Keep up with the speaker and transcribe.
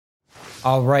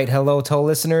All right, hello, Toe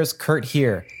listeners. Kurt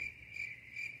here.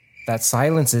 That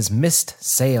silence is missed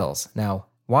sales. Now,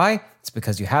 why? It's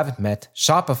because you haven't met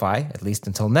Shopify, at least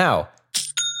until now.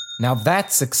 Now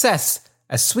that's success,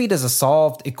 as sweet as a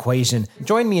solved equation.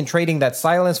 Join me in trading that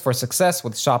silence for success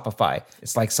with Shopify.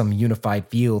 It's like some unified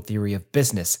field theory of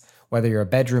business. Whether you're a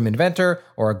bedroom inventor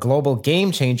or a global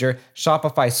game changer,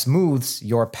 Shopify smooths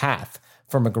your path.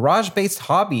 From a garage-based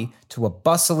hobby to a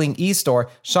bustling e-store,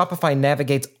 Shopify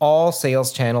navigates all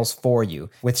sales channels for you.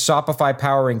 With Shopify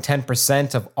powering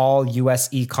 10% of all US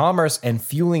e-commerce and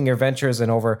fueling your ventures in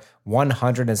over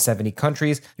 170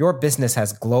 countries, your business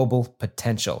has global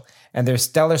potential. And their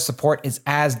stellar support is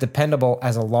as dependable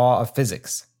as a law of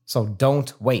physics. So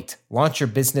don't wait. Launch your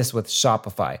business with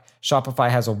Shopify. Shopify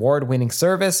has award-winning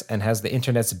service and has the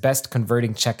internet's best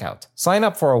converting checkout. Sign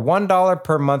up for a $1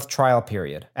 per month trial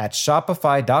period at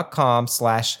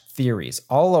shopify.com/theories.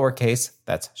 All lowercase,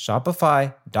 that's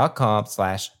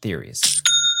shopify.com/theories.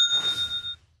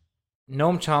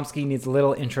 Noam Chomsky needs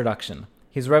little introduction.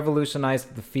 He's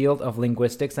revolutionized the field of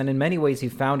linguistics, and in many ways he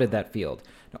founded that field.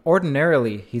 Now,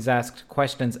 ordinarily, he's asked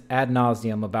questions ad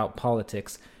nauseum about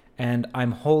politics, and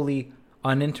I'm wholly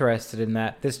uninterested in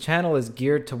that. This channel is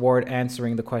geared toward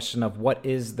answering the question of what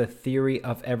is the theory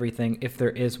of everything, if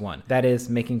there is one. That is,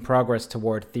 making progress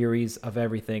toward theories of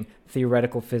everything,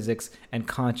 theoretical physics, and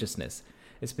consciousness.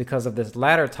 It's because of this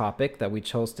latter topic that we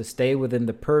chose to stay within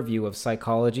the purview of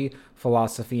psychology,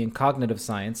 philosophy, and cognitive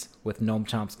science with Noam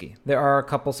Chomsky. There are a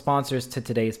couple sponsors to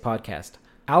today's podcast.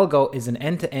 Algo is an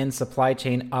end-to-end supply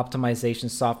chain optimization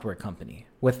software company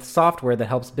with software that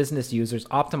helps business users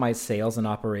optimize sales and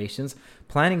operations,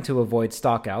 planning to avoid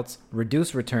stockouts,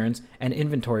 reduce returns, and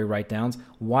inventory write-downs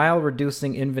while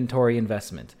reducing inventory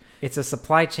investment. It's a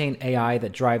supply chain AI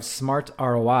that drives smart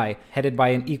ROI, headed by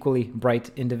an equally bright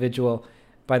individual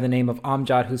by the name of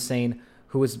Amjad Hussain,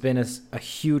 who has been a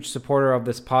huge supporter of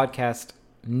this podcast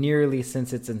nearly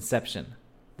since its inception.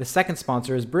 The second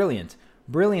sponsor is Brilliant.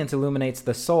 Brilliant illuminates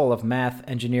the soul of math,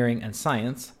 engineering, and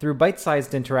science through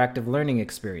bite-sized interactive learning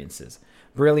experiences.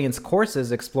 Brilliant's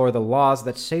courses explore the laws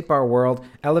that shape our world,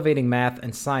 elevating math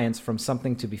and science from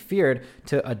something to be feared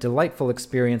to a delightful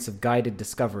experience of guided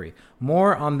discovery.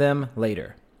 More on them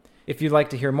later. If you'd like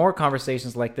to hear more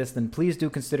conversations like this, then please do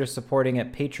consider supporting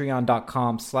at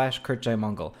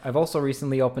patreon.com/KurtJaiMongol. I've also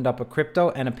recently opened up a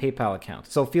crypto and a PayPal account,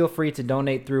 so feel free to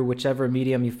donate through whichever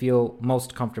medium you feel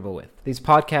most comfortable with. These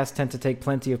podcasts tend to take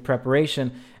plenty of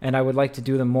preparation, and I would like to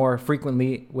do them more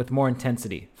frequently with more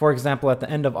intensity. For example, at the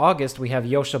end of August, we have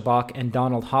Yosha Bach and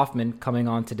Donald Hoffman coming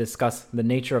on to discuss the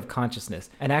nature of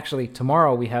consciousness. And actually,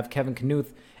 tomorrow we have Kevin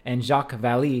Knuth and Jacques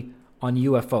Vallée on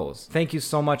UFOs. Thank you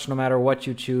so much no matter what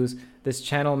you choose. This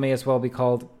channel may as well be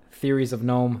called Theories of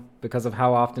Noam because of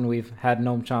how often we've had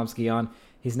Noam Chomsky on.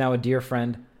 He's now a dear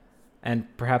friend, and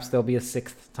perhaps there'll be a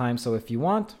sixth time. So if you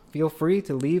want, feel free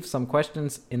to leave some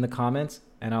questions in the comments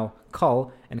and I'll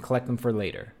cull and collect them for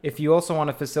later. If you also want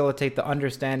to facilitate the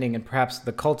understanding and perhaps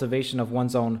the cultivation of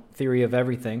one's own theory of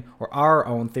everything, or our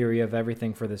own theory of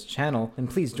everything for this channel, then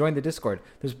please join the Discord.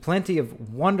 There's plenty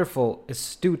of wonderful,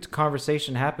 astute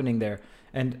conversation happening there,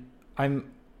 and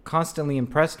I'm constantly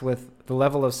impressed with the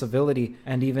level of civility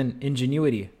and even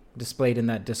ingenuity displayed in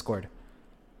that Discord.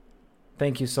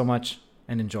 Thank you so much,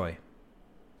 and enjoy.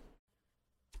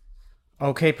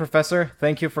 Okay, Professor,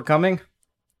 thank you for coming.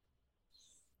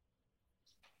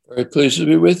 Very pleased to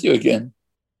be with you again.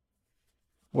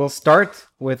 We'll start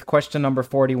with question number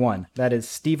 41. That is,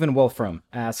 Stephen Wolfram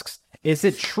asks, is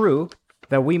it true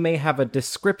that we may have a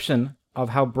description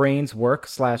of how brains work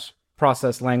 /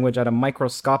 process language at a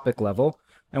microscopic level,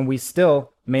 and we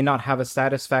still may not have a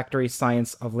satisfactory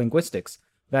science of linguistics?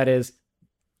 That is,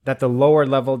 that the lower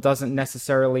level doesn't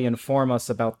necessarily inform us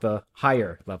about the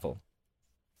higher level?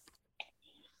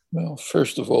 Well,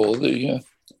 first of all, the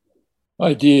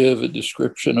idea of a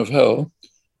description of how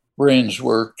brains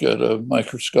work at a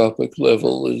microscopic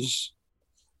level is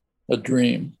a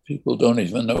dream. People don't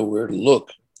even know where to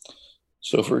look.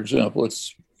 So, for example,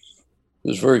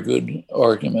 there's very good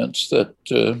arguments that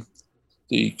the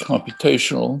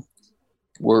computational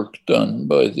work done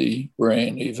by the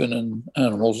brain, even in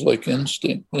animals like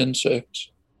insects,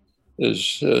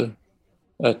 is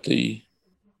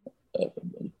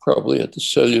probably at the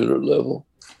cellular level,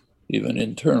 even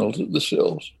internal to the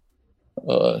cells,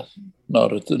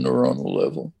 not at the neuronal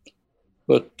level.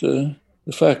 But the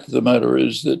fact of the matter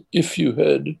is that if you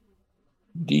had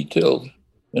detailed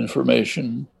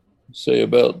information, say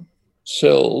about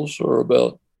cells or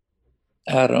about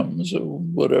atoms or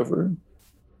whatever, it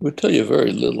would tell you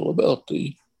very little about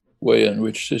the way in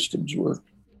which systems work.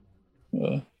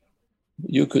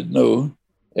 You could know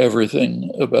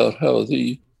everything about how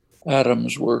the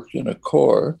atoms work in a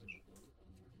car,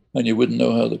 and you wouldn't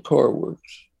know how the car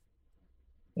works.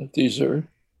 But these are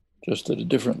just at a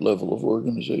different level of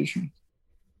organization.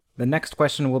 The next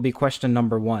question will be question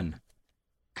number 1,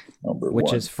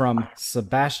 which is from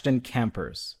Sebastian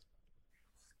Campers.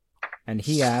 And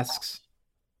he asks,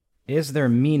 is there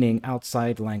meaning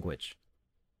outside language?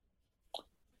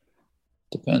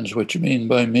 Depends what you mean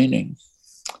by meaning.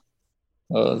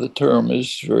 The term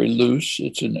is very loose.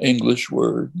 It's an English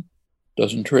word,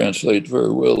 doesn't translate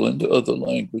very well into other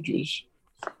languages.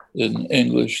 In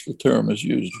English, the term is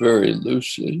used very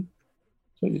loosely.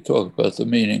 So you talk about the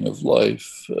meaning of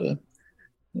life, the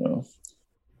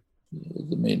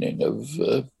meaning of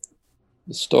the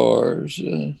stars,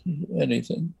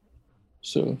 anything.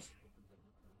 So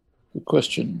the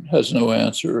question has no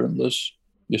answer unless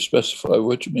you specify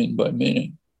what you mean by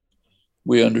meaning.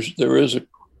 There is a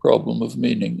problem of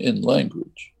meaning in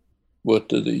language. What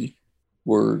do the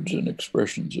words and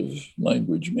expressions of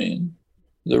language mean?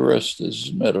 The rest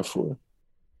is metaphor.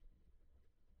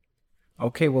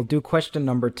 Okay, we'll do question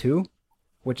number 2,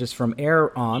 which is from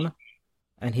Air On,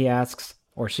 and he asks,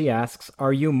 or she asks,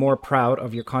 are you more proud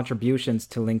of your contributions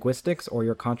to linguistics or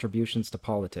your contributions to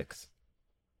politics?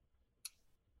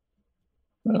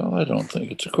 Well, I don't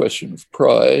think it's a question of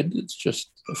pride. It's just,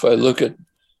 if I look at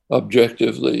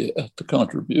objectively at the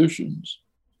contributions,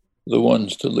 the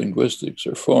ones to linguistics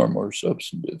are far more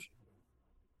substantive.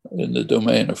 In the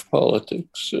domain of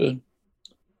politics,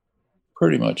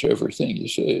 pretty much everything you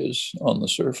say is on the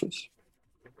surface.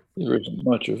 There isn't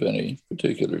much of any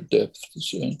particular depth to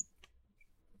say.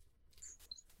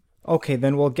 Okay,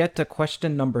 then we'll get to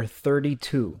question number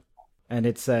 32, and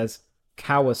it says,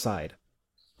 Cowicide.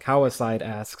 Cowicide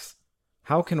asks,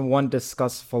 how can one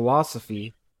discuss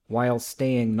philosophy while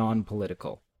staying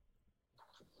non-political?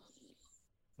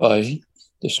 By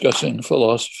discussing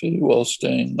philosophy while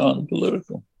staying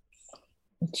non-political.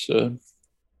 It's, in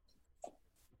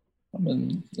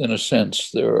a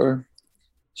sense, there are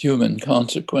human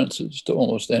consequences to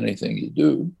almost anything you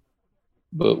do.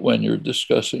 But when you're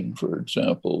discussing, for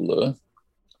example,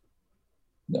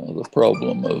 the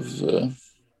problem of,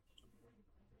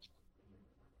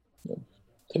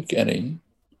 take any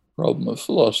problem of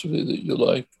philosophy that you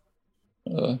like,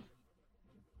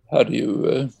 how do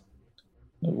you,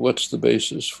 what's the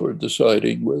basis for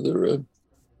deciding whether a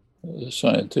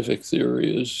scientific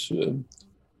theory is the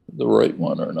right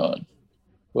one or not?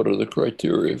 What are the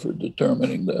criteria for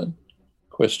determining that?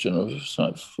 Question of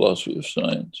philosophy of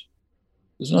science.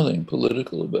 There's nothing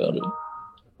political about it.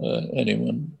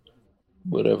 Anyone,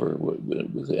 whatever,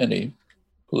 with any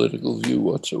political view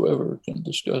whatsoever can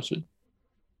discuss it.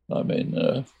 I mean,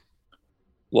 a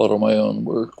lot of my own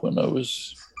work when I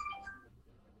was,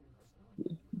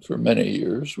 for many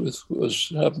years,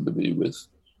 happened to be with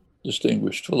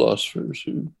distinguished philosophers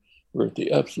who were at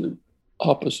the absolute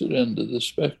opposite end of the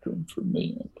spectrum from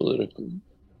me politically,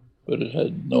 but it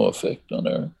had no effect on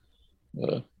our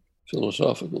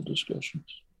philosophical discussions.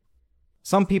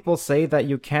 Some people say that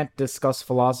you can't discuss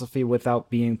philosophy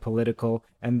without being political,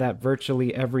 and that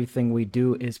virtually everything we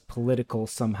do is political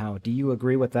somehow. Do you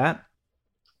agree with that?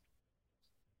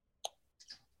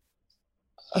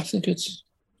 I think it's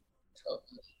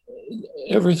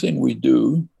everything we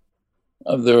do.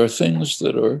 There are things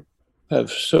that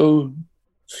have so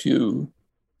few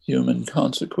human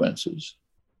consequences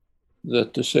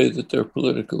that to say that they're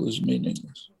political is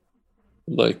meaningless.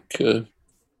 Like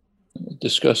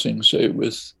discussing, say,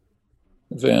 with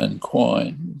Van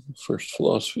Quine, first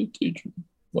philosophy teacher,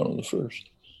 one of the first,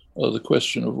 the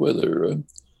question of whether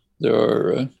there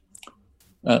are,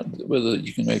 whether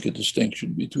you can make a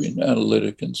distinction between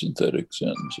analytic and synthetic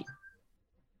sentences.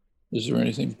 Is there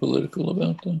anything political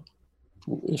about that?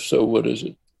 If so, what is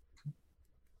it?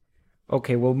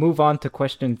 Okay, we'll move on to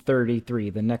question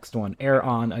 33, the next one. Air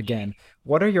On again.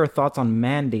 What are your thoughts on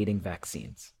mandating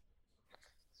vaccines?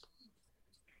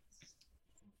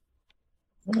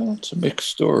 Well, it's a mixed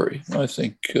story. I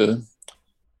think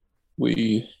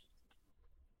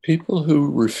people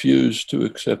who refuse to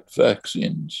accept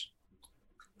vaccines,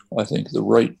 I think the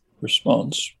right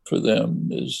response for them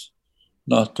is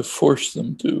not to force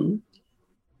them to,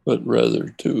 but rather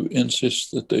to insist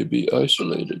that they be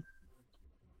isolated.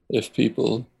 If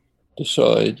people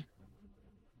decide,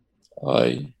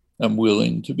 I am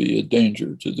willing to be a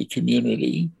danger to the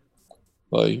community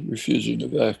by refusing a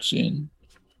vaccine,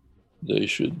 they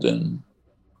should then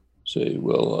say,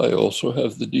 well, I also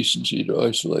have the decency to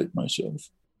isolate myself.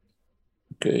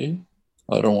 Okay,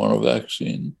 I don't want a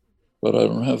vaccine, but I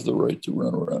don't have the right to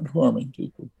run around harming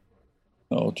people.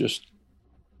 That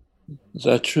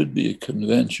should be a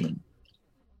convention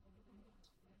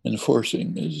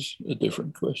Enforcing is a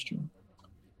different question.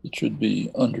 It should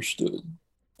be understood,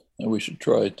 and we should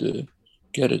try to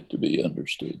get it to be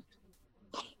understood.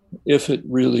 If it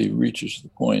really reaches the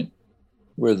point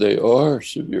where they are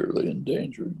severely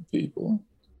endangering people,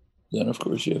 then of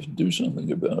course you have to do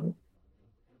something about it.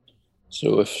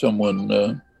 So if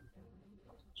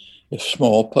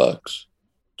smallpox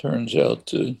turns out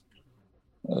to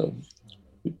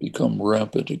become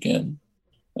rampant again,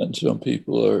 and some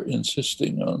people are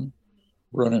insisting on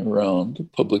running around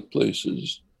public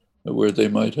places where they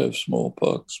might have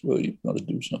smallpox, well, you've got to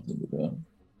do something about it.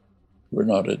 We're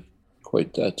not at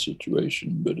quite that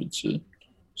situation, but it's a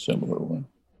similar one.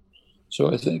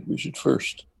 So I think we should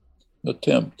first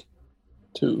attempt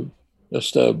to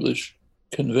establish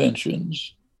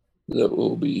conventions that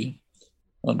will be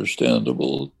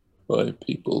understandable by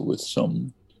people with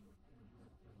some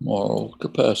moral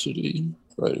capacity,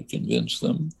 try to convince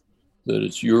them that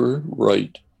it's your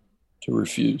right to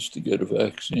refuse to get a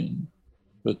vaccine,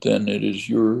 but then it is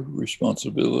your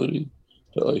responsibility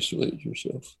to isolate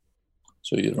yourself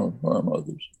so you don't harm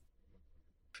others.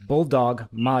 Bulldog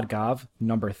Modgov,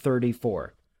 number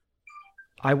 34.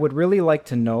 I would really like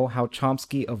to know how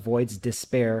Chomsky avoids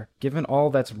despair given all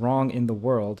that's wrong in the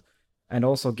world, and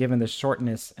also given the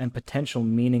shortness and potential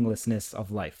meaninglessness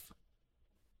of life.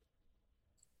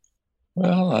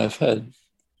 Well, I've had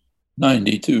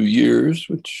 92 years,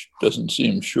 which doesn't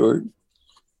seem short.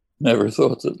 Never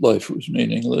thought that life was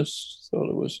meaningless. Thought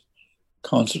it was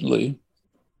constantly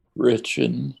rich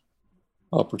in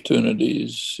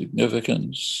opportunities,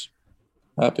 significance,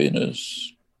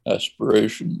 happiness,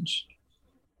 aspirations.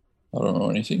 I don't know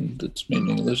anything that's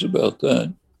meaningless about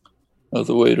that.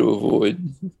 The way to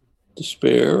avoid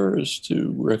despair is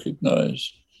to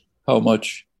recognize how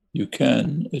much you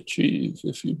can achieve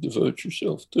if you devote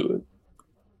yourself to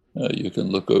it. You can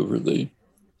look over the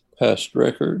past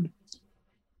record.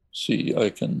 See, I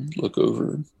can look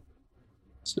over,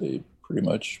 say, pretty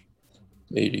much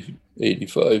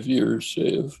 85 years,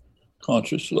 say, of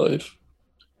conscious life,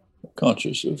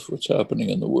 conscious of what's happening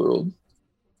in the world.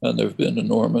 And there have been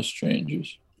enormous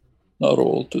changes, not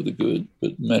all to the good,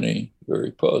 but many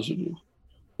very positive.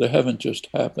 They haven't just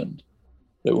happened.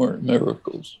 They weren't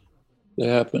miracles. They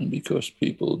happened because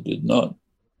people did not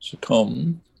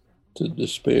succumb to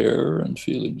despair and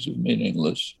feelings of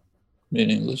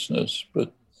meaninglessness,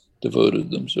 but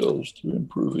devoted themselves to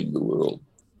improving the world.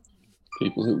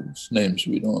 People whose names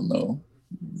we don't know,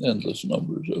 endless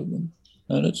numbers of them.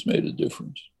 And it's made a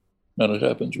difference. And it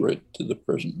happens right to the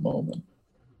present moment.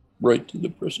 Right to the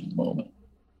present moment.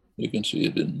 You can see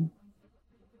it in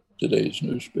today's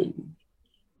newspapers.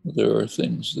 There are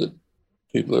things that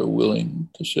people are willing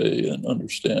to say and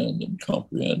understand and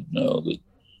comprehend now that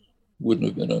wouldn't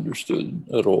have been understood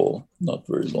at all not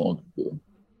very long ago.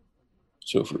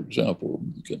 So, for example,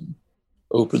 you can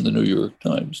open the New York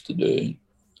Times today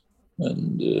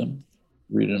and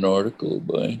read an article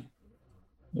by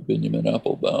Benjamin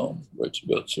Applebaum, writes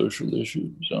about social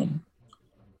issues on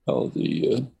how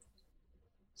the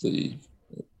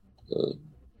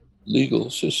legal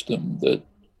system that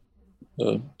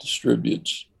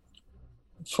distributes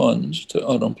funds to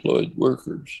unemployed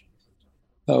workers,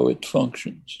 how it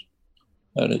functions.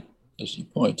 And it, as he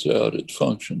points out, it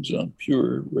functions on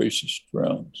pure racist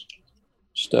grounds,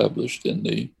 established in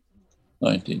the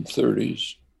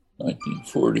 1930s,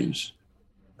 1940s,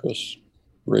 because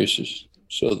racist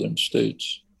southern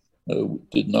states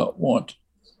did not want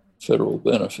federal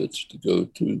benefits to go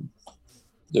to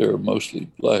their mostly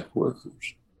black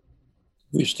workers.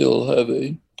 We still have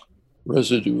a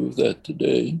residue of that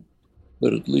today,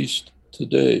 but at least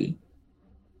today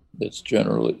it's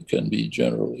can be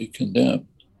generally condemned,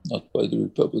 not by the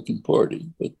Republican Party,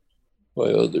 but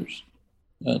by others.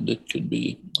 And it can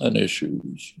be an issue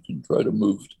you can try to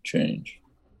move to change.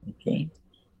 Okay,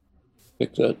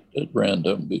 pick that at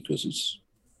random because it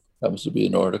happens to be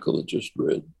an article I just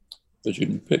read, but you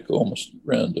can pick almost at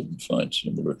random and find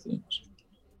similar things.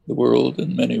 The world,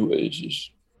 in many ways,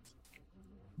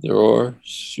 there are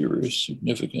serious,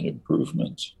 significant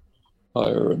improvements,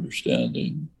 higher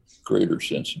understanding, greater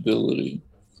sensibility,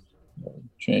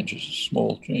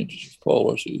 small changes of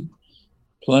policy,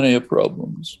 plenty of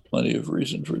problems, plenty of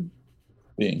reason for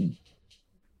being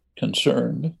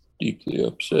concerned, deeply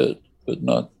upset, but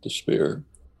not despair,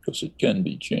 because it can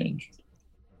be changed.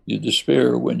 You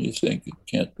despair when you think it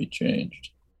can't be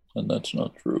changed, and that's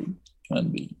not true. It can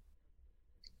be.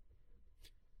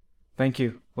 Thank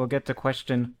you. We'll get to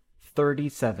question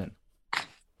 37.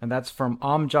 And that's from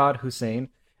Amjad Hussein.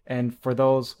 And for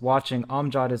those watching,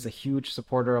 Amjad is a huge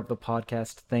supporter of the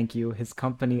podcast. Thank you. His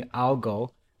company,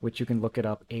 Algo, which you can look it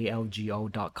up,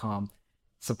 algo.com,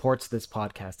 supports this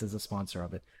podcast, is a sponsor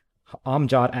of it.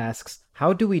 Amjad asks,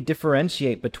 how do we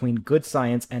differentiate between good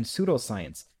science and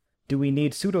pseudoscience? Do we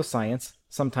need pseudoscience,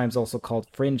 sometimes also called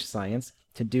fringe science,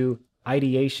 to do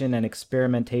ideation and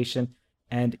experimentation,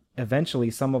 and eventually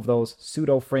some of those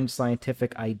pseudo-fringe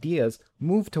scientific ideas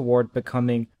move toward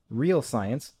becoming real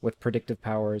science with predictive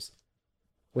power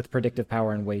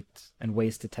and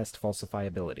ways to test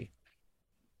falsifiability?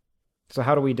 So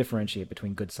how do we differentiate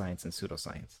between good science and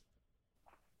pseudoscience?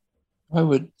 I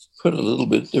would put it a little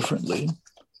bit differently.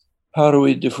 How do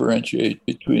we differentiate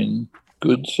between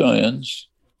good science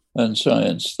and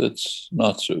science that's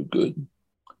not so good?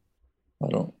 I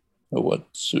don't know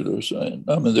what pseudoscience,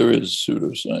 I mean, there is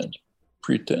pseudoscience,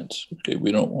 pretense. Okay,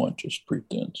 we don't want just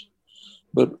pretense.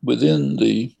 But within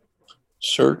the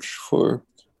search for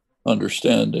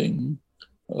understanding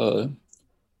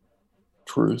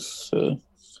truth,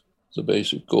 the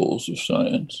basic goals of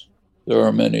science, there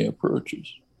are many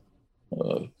approaches.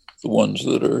 The ones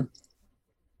that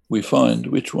we find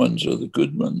which ones are the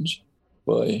good ones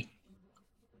by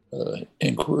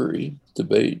inquiry,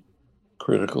 debate,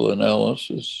 critical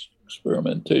analysis,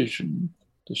 experimentation,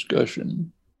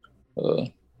 discussion,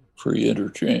 free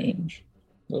interchange,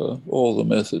 all the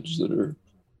methods that are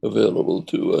available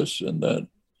to us, and that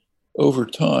over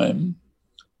time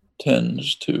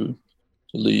tends to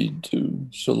lead to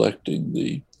selecting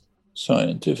the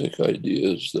scientific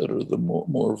ideas that are the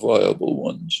more viable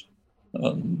ones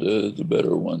and the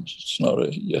better ones. It's not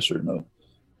a yes or no.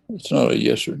 It's not a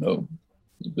yes or no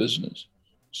business.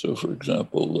 So, for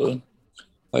example,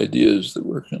 ideas that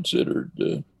were considered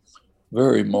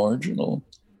very marginal,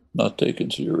 not taken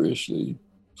seriously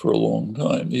for a long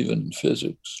time, even in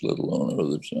physics, let alone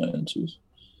other sciences,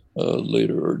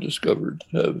 later are discovered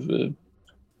to have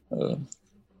a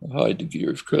high degree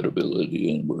of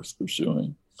credibility and worth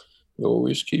pursuing. You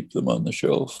always keep them on the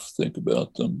shelf, think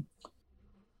about them.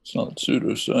 It's not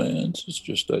pseudoscience, it's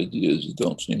just ideas that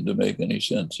don't seem to make any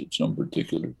sense at some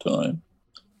particular time.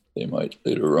 They might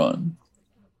later on.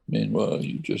 Meanwhile,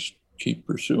 you just keep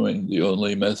pursuing the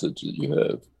only methods that you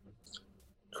have: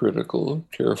 critical,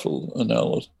 careful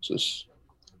analysis,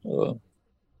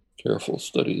 careful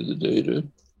study of the data,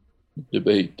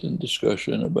 debate and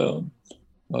discussion about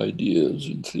ideas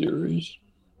and theories,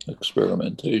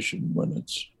 experimentation when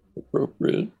it's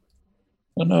appropriate.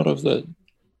 And out of that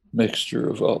mixture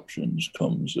of options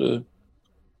comes a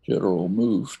general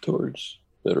move towards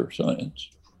better science.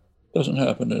 It doesn't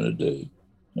happen in a day.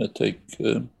 I take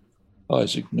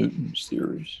Isaac Newton's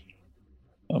theories.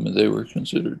 I mean, they were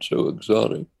considered so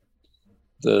exotic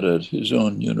that at his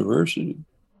own university,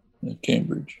 at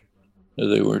Cambridge,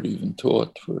 they weren't even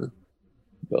taught for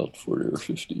about 40 or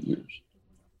 50 years.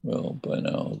 Well, by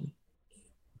now,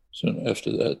 soon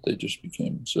after that, they just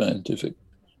became scientific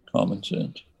common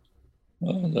sense.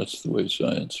 That's the way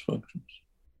science functions.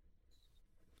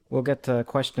 We'll get to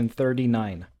question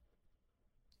 39.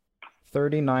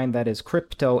 39, that is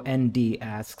Crypto ND,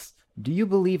 asks, do you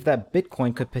believe that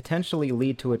Bitcoin could potentially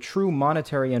lead to a true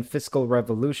monetary and fiscal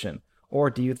revolution, or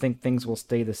do you think things will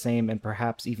stay the same and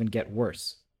perhaps even get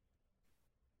worse?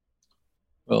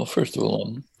 Well, first of all,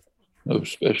 I'm no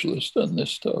specialist on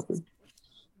this topic,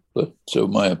 but so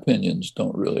my opinions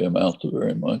don't really amount to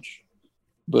very much.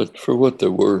 But for what they're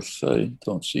worth, I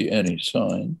don't see any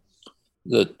sign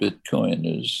that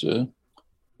Bitcoin is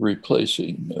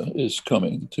is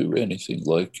coming to anything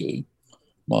like a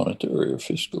monetary or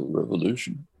fiscal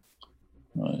revolution.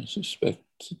 I suspect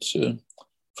it's,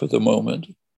 for the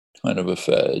moment, kind of a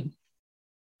fad.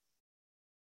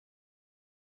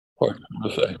 Apart from the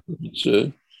fact that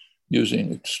it's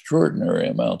using extraordinary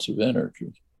amounts of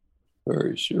energy,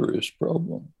 very serious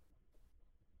problem.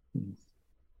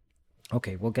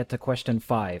 Okay, we'll get to question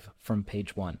 5 from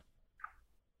page 1.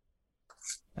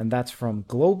 And that's from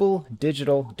Global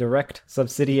Digital Direct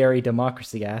Subsidiary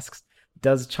Democracy asks,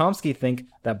 does Chomsky think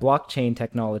that blockchain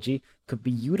technology could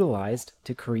be utilized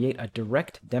to create a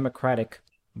direct democratic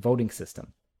voting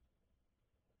system?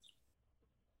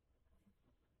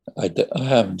 I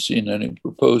haven't seen any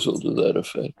proposal to that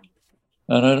effect.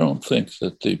 And I don't think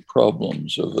that the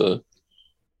problems of a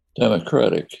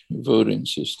democratic voting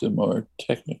system are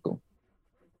technical.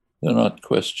 They're not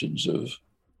questions of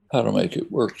how to make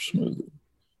it work smoothly.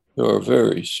 There are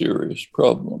very serious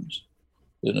problems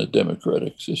in a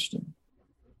democratic system.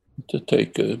 To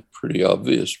take a pretty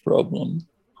obvious problem,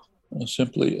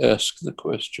 simply ask the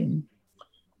question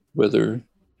whether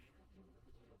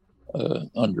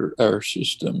under our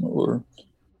system or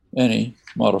any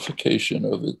modification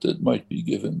of it that might be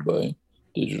given by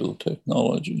digital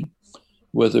technology,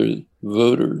 whether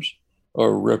voters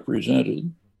are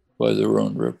represented by their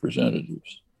own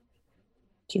representatives.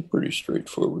 It's a pretty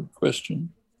straightforward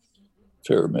question.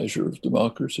 Fair measure of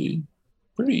democracy,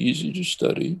 pretty easy to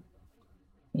study.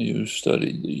 You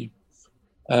study the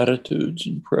attitudes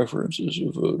and preferences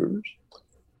of voters,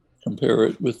 compare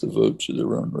it with the votes of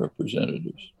their own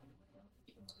representatives.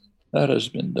 That has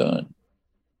been done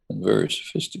in very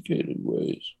sophisticated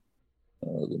ways.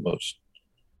 The most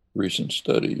recent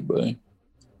study by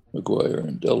McGuire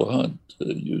and Delahunt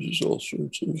uses all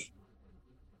sorts of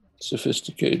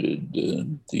sophisticated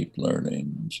deep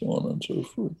learning and so on and so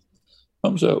forth.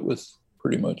 Comes out with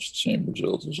pretty much the same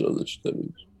results as other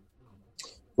studies.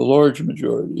 The large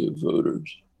majority of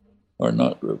voters are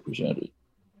not represented.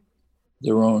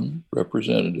 Their own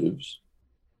representatives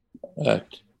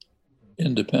act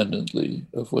independently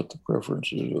of what the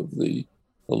preferences of the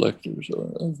electors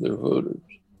are, of their voters.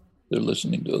 They're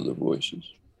listening to other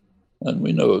voices. And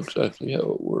we know exactly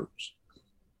how it works.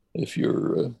 If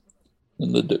you're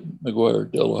in the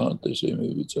McGuire-Delahunt, they say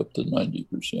maybe it's up to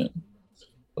 90%.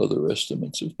 Other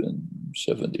estimates have been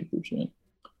 70%.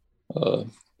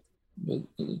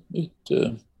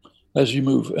 As you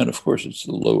move, and of course it's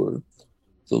the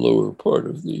lower part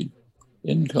of the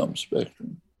income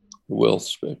spectrum, the wealth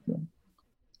spectrum.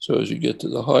 So as you get to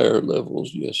the higher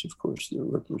levels, yes, of course, they're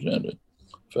represented.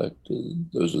 In fact,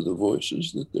 those are the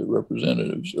voices that their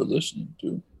representatives are listening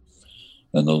to.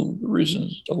 And a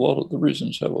lot of the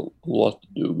reasons have a lot to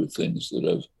do with things that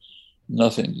have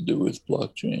nothing to do with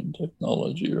blockchain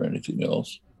technology or anything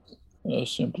else.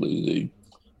 Simply the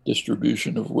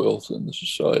distribution of wealth in the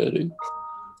society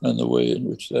and the way in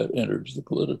which that enters the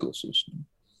political system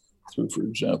through, for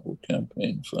example,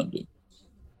 campaign funding.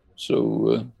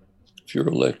 So if you're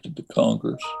elected to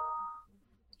Congress,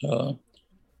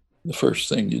 the first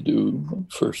thing you do,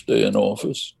 first day in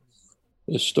office,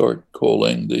 is start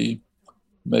calling the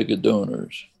mega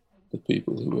donors, the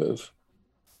people who have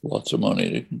lots of money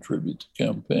to contribute to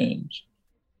campaigns,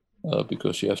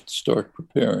 because you have to start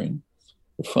preparing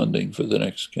the funding for the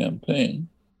next campaign.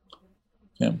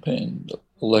 Campaign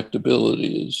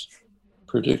electability is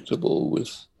predictable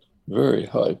with very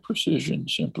high precision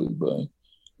simply by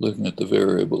looking at the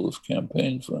variable of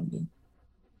campaign funding.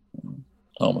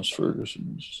 Thomas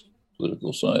Ferguson's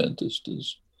political scientist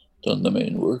has done the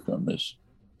main work on this.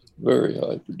 Very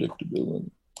high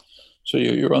predictability. So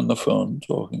you're on the phone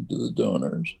talking to the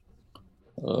donors.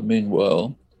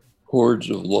 Meanwhile, hordes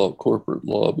of corporate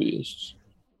lobbyists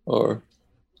are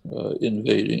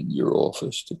invading your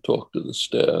office to talk to the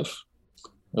staff,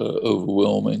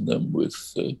 overwhelming them with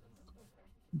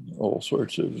all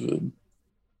sorts of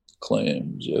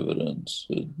claims, evidence,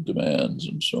 demands,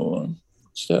 and so on.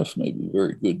 Staff may be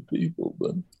very good people,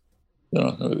 but they're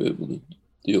not going to be able to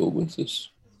deal with this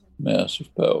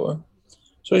massive power.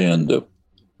 So you end up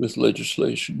with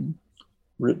legislation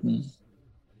written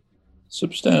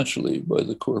substantially by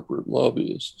the corporate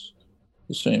lobbyists,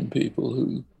 the same people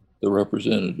who the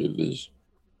representative is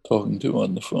talking to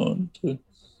on the phone to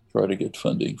try to get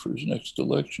funding for his next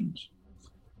elections.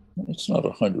 It's not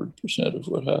 100% of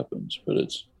what happens, but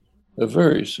it's a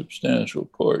very substantial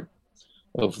part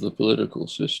of the political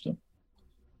system.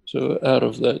 So out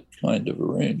of that kind of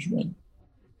arrangement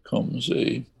comes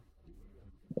an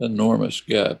enormous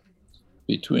gap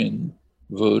between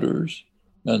voters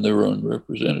and their own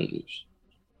representatives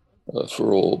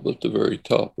for all but the very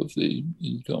top of the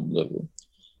income level.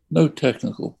 No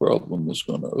technical problem is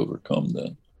going to overcome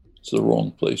that. It's the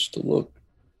wrong place to look.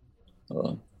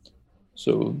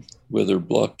 So whether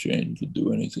blockchain could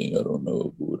do anything, I don't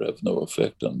know. It would have no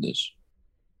effect on this.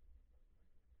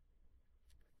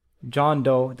 John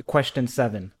Doe, question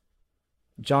 7.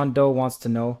 John Doe wants to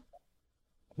know,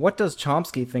 what does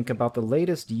Chomsky think about the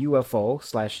latest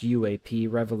UFO/UAP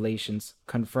revelations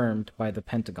confirmed by the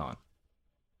Pentagon?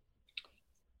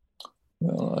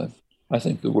 Well, I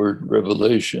think the word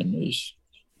revelation is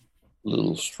a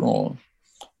little strong.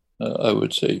 I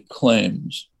would say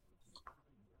claims.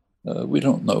 We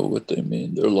don't know what they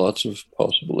mean. There are lots of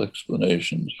possible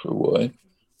explanations for why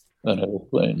an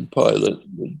airplane pilot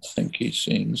would think he's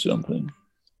seeing something.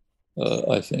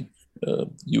 I think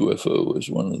UFO is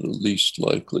one of the least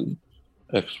likely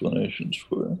explanations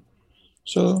for it.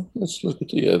 So let's look at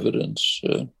the evidence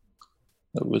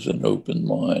with an open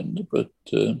mind, but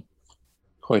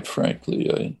quite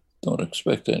frankly, I don't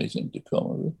expect anything to come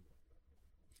of it.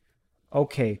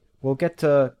 Okay, we'll get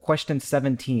to question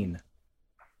 17.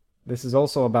 This is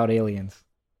also about aliens.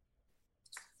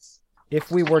 If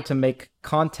we were to make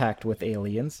contact with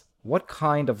aliens, what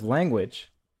kind of language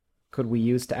could we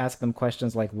use to ask them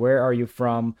questions like, where are you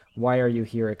from, why are you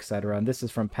here, etc.? And this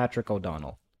is from Patrick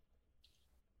O'Donnell.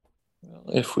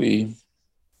 Well,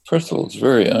 first of all, it's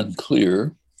very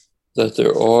unclear that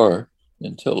there are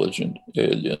intelligent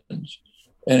aliens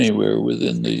anywhere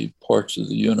within the parts of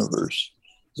the universe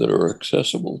that are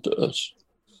accessible to us.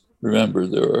 Remember,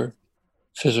 there are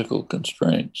physical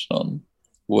constraints on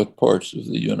what parts of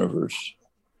the universe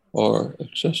are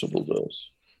accessible to us.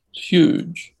 It's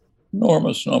huge,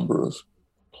 enormous number of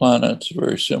planets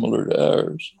very similar to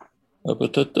ours,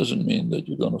 but that doesn't mean that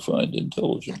you're going to find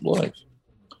intelligent life.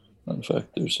 In fact,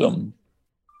 there's some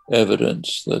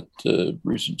evidence that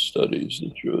recent studies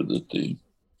that show that the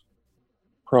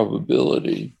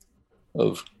probability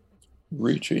of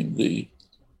reaching the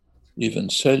even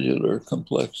cellular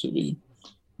complexity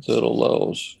that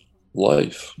allows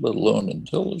life, let alone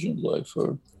intelligent life,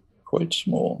 are quite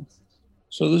small.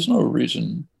 So there's no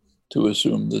reason to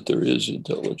assume that there is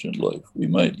intelligent life. We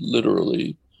might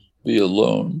literally be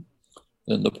alone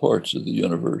in the parts of the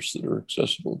universe that are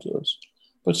accessible to us.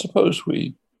 But suppose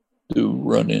we do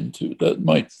run into, that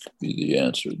might be the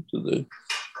answer to the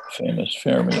famous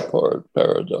Fermi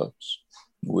paradox.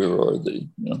 Where are the,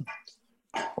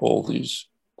 all these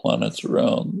planets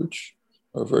around, which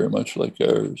are very much like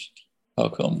ours? How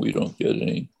come we don't get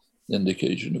any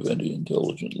indication of any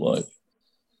intelligent life?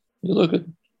 You look at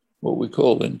what we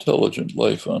call intelligent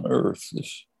life on Earth.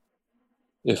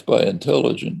 If by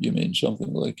intelligent you mean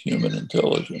something like human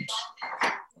intelligence,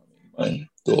 my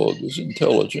dog is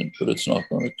intelligent, but it's not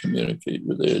going to communicate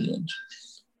with aliens.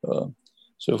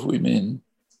 So if we mean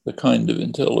the kind of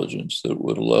intelligence that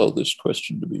would allow this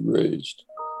question to be raised,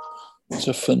 it's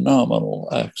a phenomenal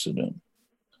accident.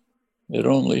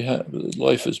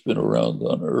 Life has been around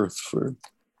on Earth for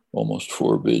almost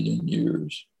 4 billion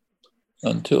years,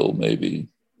 until maybe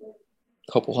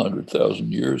a couple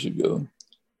 100,000 years ago.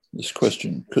 This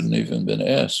question couldn't even been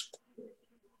asked.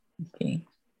 Okay?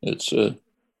 It's an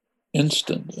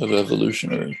instant of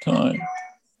evolutionary time,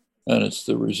 and it's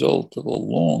the result of a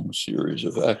long series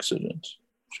of accidents,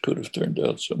 which could have turned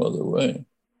out some other way.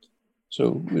 So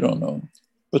we don't know.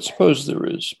 But suppose there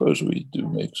is, suppose we do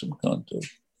make some contact.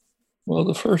 Well,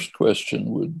 the first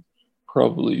question would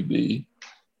probably be,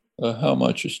 how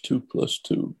much is 2 plus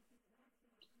 2?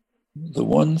 The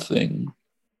one thing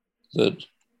that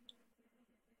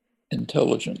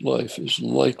intelligent life is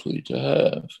likely to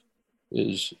have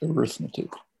is arithmetic.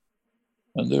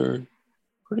 And there are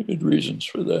pretty good reasons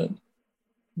for that.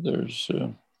 There's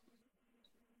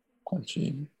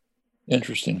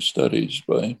interesting studies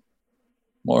by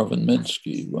Marvin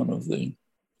Minsky, one of the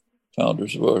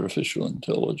founders of artificial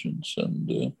intelligence,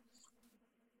 and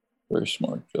very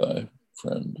smart guy,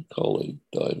 friend, colleague,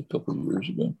 died a couple of years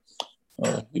ago.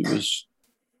 He was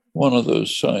one of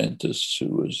those scientists who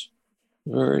was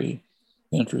very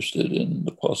interested in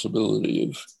the possibility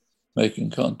of making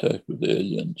contact with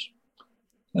aliens.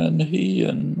 And he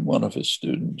and one of his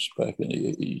students back in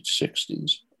the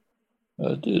 60s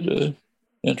did an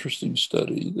interesting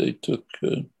study. They took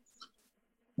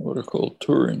what are called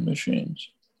Turing machines,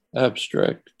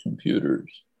 abstract computers.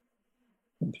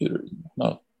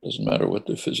 Doesn't matter what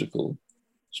the physical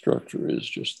structure is,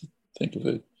 just think of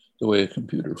it the way a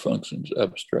computer functions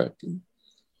abstractly.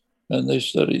 And they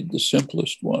studied the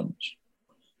simplest ones,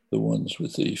 the ones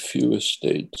with the fewest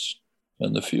states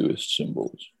and the fewest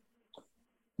symbols,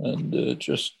 and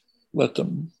just let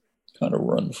them kind of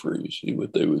run free, see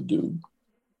what they would do.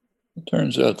 It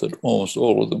turns out that almost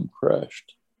all of them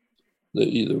crashed. They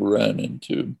either ran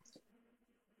into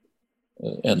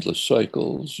endless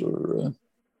cycles or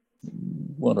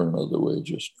one or another way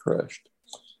just crashed.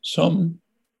 Some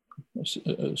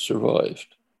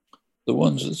survived. The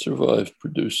ones that survived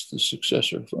produced the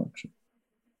successor function,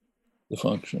 the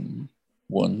function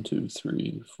 1, 2,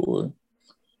 3, 4,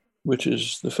 which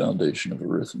is the foundation of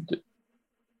arithmetic.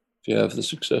 If you have the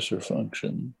successor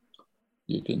function,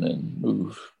 you can then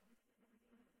move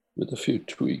with a few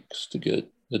tweaks to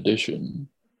get addition,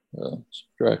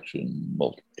 subtraction,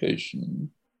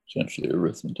 multiplication, essentially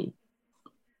arithmetic.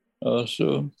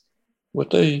 So what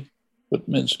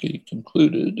Minsky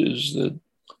concluded is that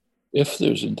if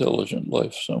there's intelligent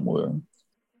life somewhere,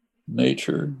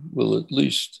 nature will at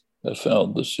least have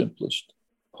found the simplest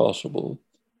possible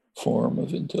form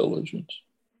of intelligence,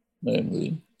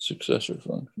 namely successor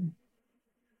function.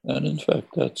 And in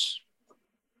fact, that's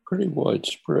pretty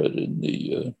widespread in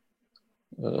the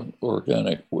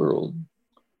organic world.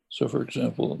 So for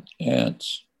example,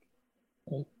 ants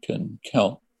can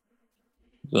count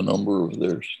the number of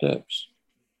their steps.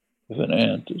 If an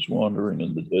ant is wandering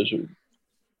in the desert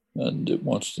and it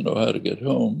wants to know how to get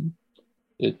home,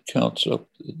 it counts up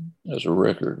as a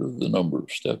record of the number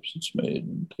of steps it's made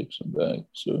and takes them back.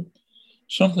 So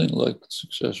something like the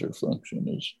successor function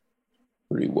is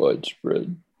pretty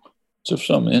widespread. It's of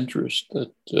some interest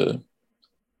that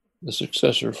the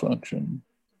successor function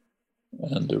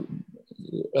and the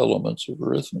elements of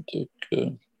arithmetic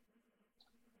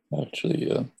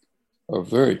actually are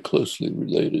very closely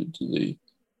related to the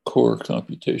core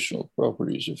computational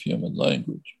properties of human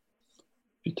language.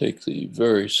 If you take the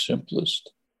very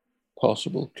simplest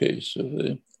possible case of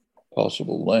a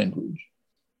possible language,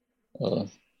 a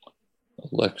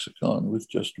lexicon with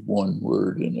just one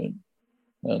word in it,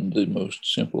 and the most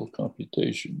simple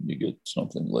computation, you get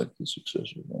something like the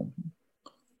successor function.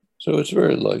 So it's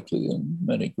very likely on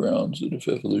many grounds that if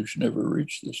evolution ever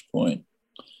reached this point,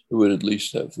 it would at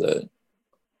least have that.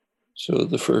 So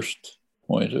the first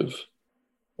point of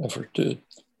effort to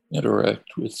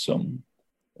interact with some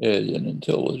alien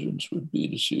intelligence would be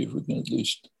to see if we can at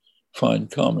least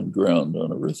find common ground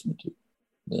on arithmetic,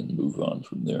 then move on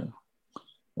from there.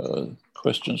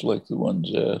 Questions like the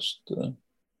ones asked,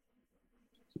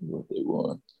 what they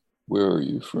want, where are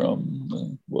you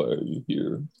from, why are you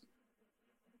here?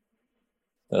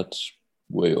 That's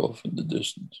way off in the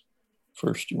distance.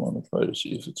 First, you want to try to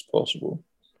see if it's possible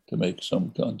to make some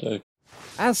contact.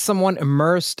 As someone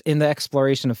immersed in the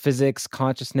exploration of physics,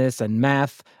 consciousness, and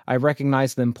math, I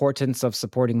recognize the importance of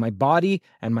supporting my body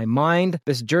and my mind.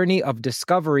 This journey of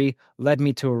discovery led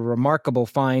me to a remarkable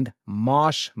find,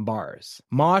 Mosh Bars.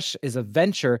 Mosh is a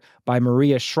venture by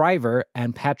Maria Shriver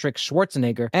and Patrick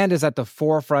Schwarzenegger and is at the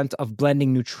forefront of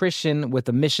blending nutrition with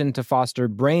a mission to foster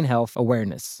brain health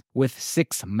awareness. With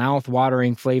 6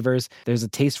 mouth-watering flavors, there's a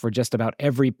taste for just about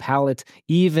every palate,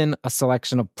 even a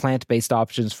selection of plant-based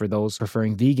options for those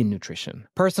preferring vegan nutrition.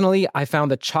 Personally, I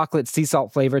found the chocolate sea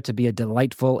salt flavor to be a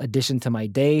delightful addition to my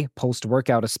day,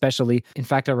 post-workout especially. In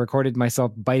fact, I recorded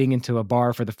myself biting into a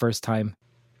bar for the first time.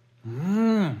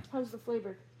 How's the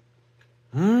flavor?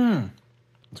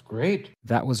 It's great.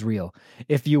 That was real.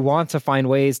 If you want to find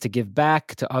ways to give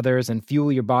back to others and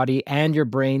fuel your body and your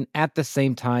brain at the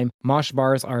same time, Mosh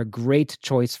Bars are a great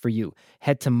choice for you.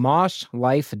 Head to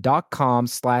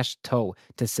moshlife.com/toe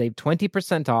to save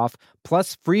 20% off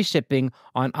plus free shipping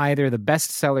on either the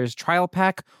Bestsellers trial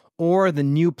pack or the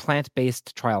new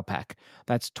plant-based trial pack.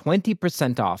 That's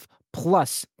 20% off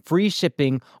plus free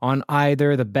shipping on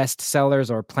either the Bestsellers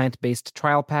or plant-based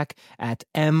trial pack at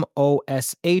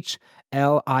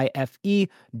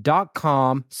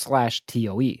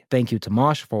moshlife.com/TOE. Thank you to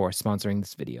Mosh for sponsoring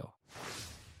this video.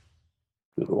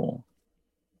 Cool.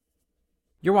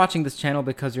 You're watching this channel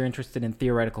because you're interested in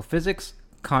theoretical physics,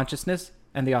 consciousness,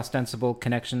 and the ostensible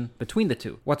connection between the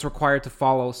two. What's required to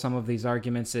follow some of these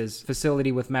arguments is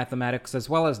facility with mathematics as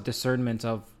well as discernment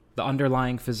of the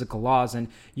underlying physical laws, and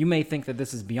you may think that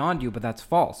this is beyond you, but that's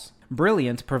false.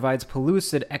 Brilliant provides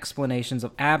pellucid explanations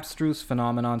of abstruse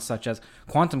phenomena such as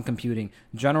quantum computing,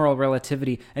 general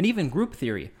relativity, and even group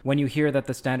theory. When you hear that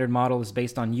the standard model is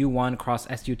based on U1 cross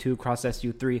SU2 cross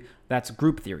SU3, that's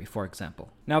group theory, for example.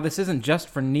 Now, this isn't just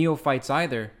for neophytes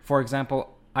either. For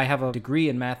example, I have a degree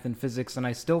in math and physics, and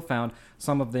I still found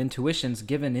some of the intuitions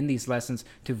given in these lessons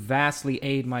to vastly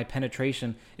aid my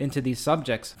penetration into these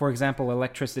subjects, for example,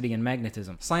 electricity and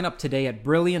magnetism. Sign up today at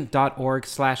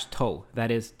brilliant.org/toe,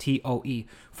 that is TOE,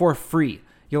 for free.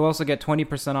 You'll also get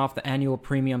 20% off the annual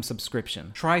premium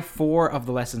subscription. Try 4 of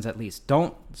the lessons at least.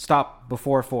 Don't stop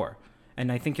before 4. And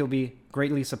I think you'll be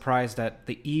greatly surprised at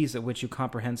the ease at which you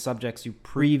comprehend subjects you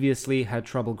previously had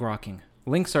trouble grokking.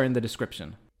 Links are in the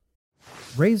description.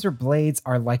 Razor blades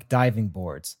are like diving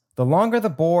boards. The longer the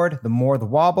board, the more the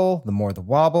wobble, the more the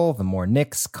wobble, the more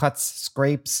nicks, cuts,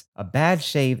 scrapes. A bad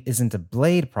shave isn't a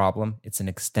blade problem, it's an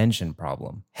extension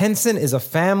problem. Henson is a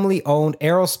family-owned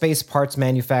aerospace parts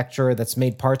manufacturer that's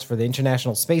made parts for the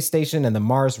International Space Station and the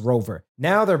Mars rover.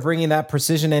 Now they're bringing that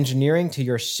precision engineering to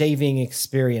your shaving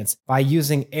experience. By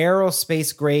using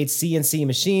aerospace-grade CNC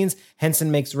machines, Henson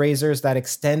makes razors that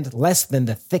extend less than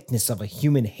the thickness of a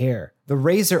human hair. The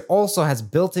razor also has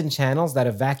built-in channels that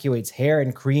evacuates hair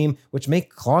and cream, which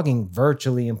make clogging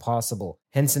virtually impossible.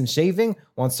 Henson Shaving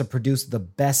wants to produce the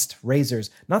best razors,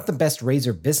 not the best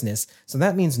razor business, so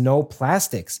that means no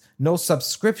plastics, no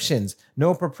subscriptions,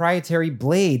 no proprietary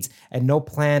blades, and no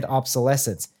planned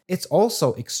obsolescence. It's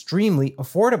also extremely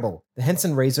affordable. The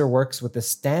Henson razor works with the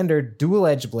standard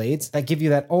dual-edge blades that give you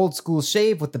that old-school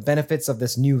shave with the benefits of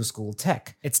this new-school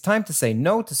tech. It's time to say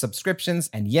no to subscriptions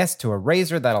and yes to a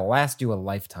razor that'll last you a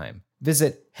lifetime.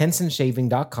 Visit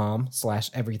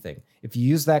hensonshaving.com/everything. If you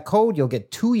use that code, you'll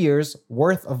get 2 years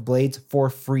worth of blades for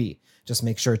free. Just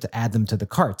make sure to add them to the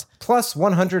cart. Plus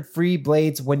 100 free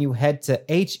blades when you head to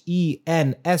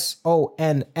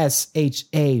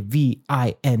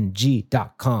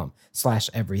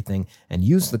hensonshaving.com/everything and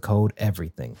use the code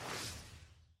everything.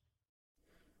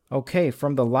 Okay,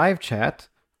 from the live chat,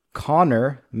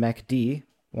 Connor MacD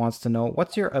wants to know,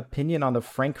 what's your opinion on the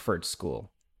Frankfurt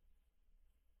School?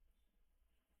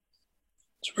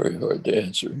 It's very hard to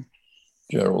answer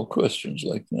general questions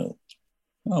like that.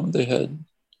 They had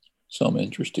some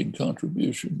interesting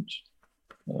contributions.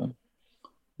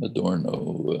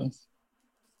 Adorno,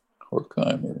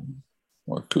 Horkheimer,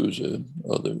 Marcuse,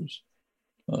 others.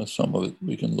 Some of it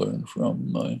we can learn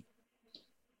from.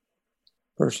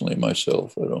 Personally,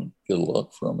 myself, I don't get a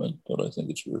lot from it, but I think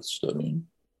it's worth studying.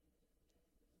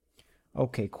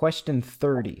 Okay, question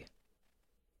 30.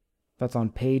 That's on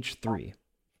page 3.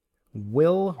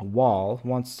 Will Wall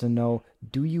wants to know,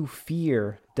 do you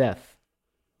fear death?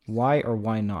 Why or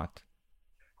why not?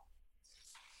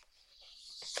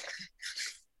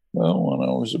 Well, when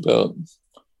I was about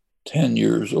 10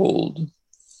 years old,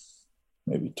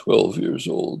 maybe 12 years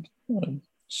old, I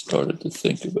started to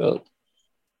think about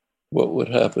what would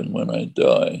happen when I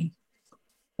die.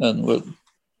 And what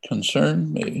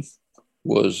concerned me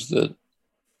was that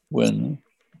when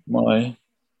my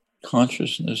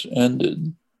consciousness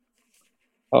ended,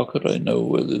 how could I know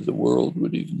whether the world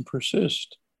would even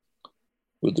persist?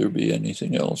 Would there be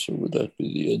anything else, or would that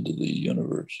be the end of the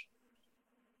universe?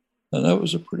 And that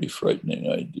was a pretty frightening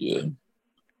idea,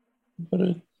 but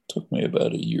it took me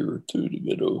about a year or two to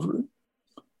get over it.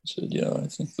 I said, yeah, I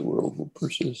think the world will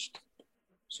persist.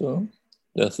 So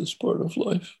death is part of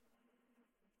life.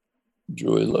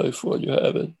 Enjoy life while you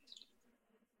have it.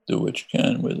 Do what you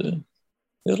can with it.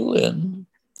 It'll end.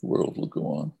 The world will go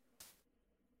on.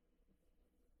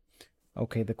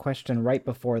 Okay, the question right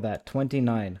before that,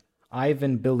 29.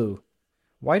 Ivan Bilu.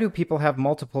 Why do people have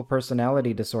multiple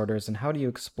personality disorders, and how do you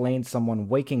explain someone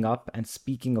waking up and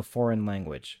speaking a foreign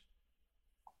language?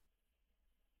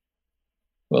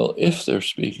 Well, if they're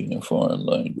speaking a foreign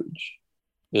language,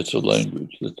 it's a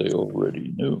language that they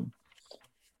already knew.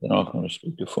 They're not going to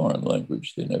speak a foreign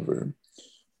language they never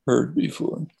heard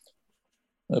before.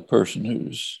 A person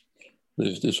who's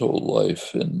lived his whole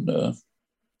life in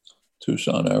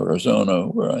Tucson, Arizona,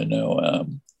 where I now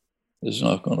am, is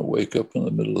not going to wake up in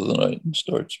the middle of the night and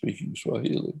start speaking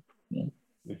Swahili.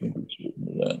 We can be certain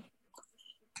of that.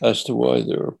 As to why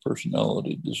there are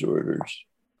personality disorders,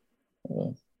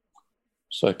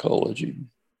 psychology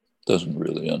doesn't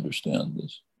really understand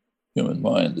this. Human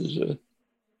mind is a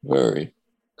very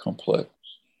complex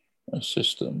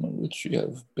system in which you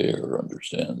have bare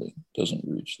understanding. It doesn't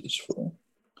reach this far.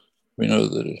 We know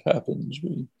that it happens.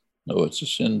 We know it's a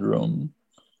syndrome.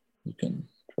 We can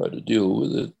try to deal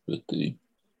with it, but the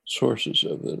sources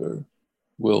of it are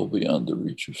well beyond the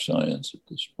reach of science at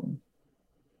this point.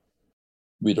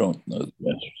 We don't know the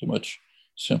answer to much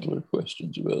simpler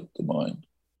questions about the mind.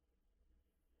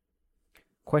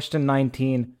 Question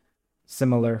 19,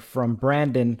 similar, from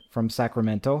Brandon from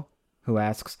Sacramento, who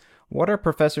asks, what are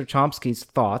Professor Chomsky's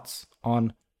thoughts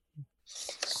on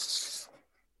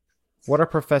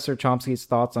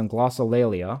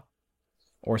glossolalia,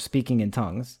 or speaking in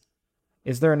tongues?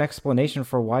 Is there an explanation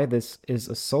for why this is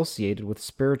associated with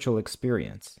spiritual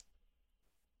experience?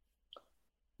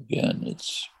 Again,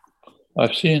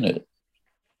 I've seen it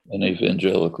in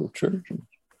evangelical churches,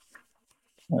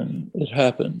 and it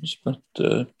happens, but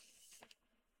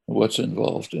what's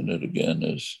involved in it, again,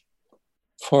 is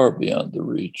far beyond the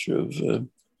reach of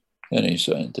any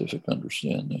scientific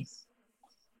understanding.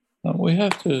 And we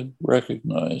have to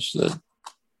recognize that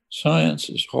science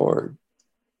is hard.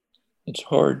 It's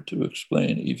hard to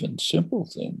explain even simple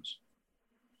things.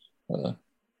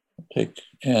 Take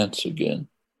ants again.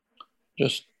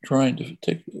 Just trying to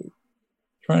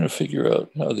figure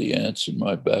out how the ants in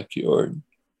my backyard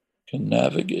can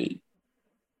navigate.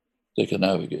 They can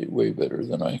navigate way better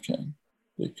than I can.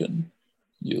 They can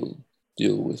deal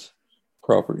with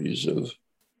properties of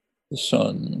the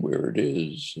sun, where it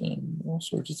is, and all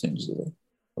sorts of things that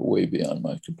are way beyond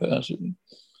my capacity.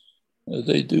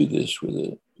 They do this with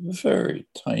a very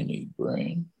tiny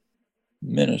brain,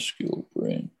 minuscule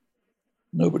brain.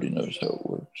 Nobody knows how it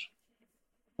works.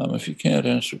 If you can't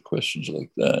answer questions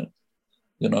like that,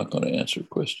 you're not going to answer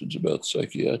questions about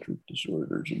psychiatric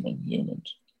disorders among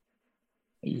humans.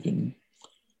 You can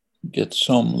get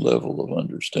some level of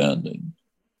understanding,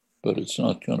 but it's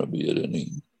not going to be at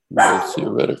any real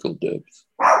theoretical depth.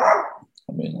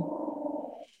 I mean,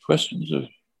 questions of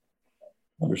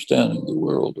understanding the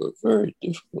world are very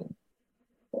difficult.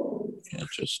 You can't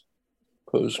just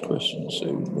pose questions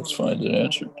and say, let's find an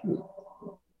answer to it.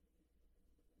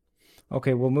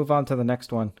 Okay, we'll move on to the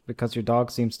next one because your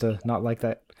dog seems to not like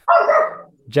that.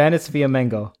 Janice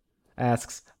Villamengo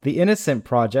asks, the Innocent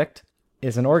Project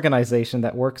is an organization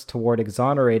that works toward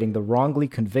exonerating the wrongly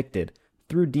convicted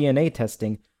through DNA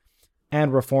testing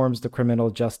and reforms the criminal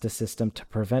justice system to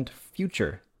prevent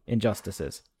future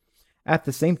injustices. At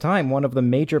the same time, one of the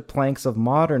major planks of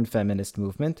modern feminist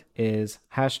movement is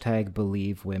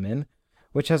 #BelieveWomen,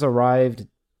 which has arisen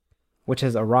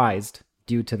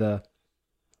due to the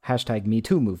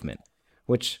 #MeToo movement,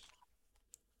 which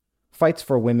fights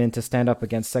for women to stand up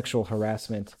against sexual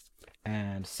harassment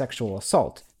and sexual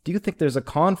assault. Do you think there's a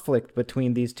conflict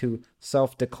between these two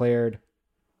self-declared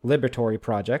liberatory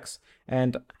projects,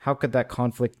 and how could that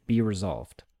conflict be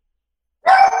resolved?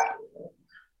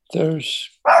 There's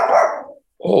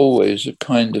always a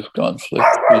kind of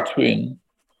conflict between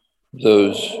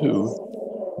those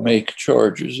who make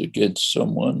charges against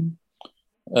someone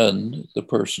and the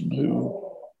person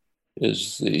who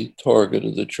is the target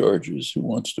of the charges, who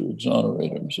wants to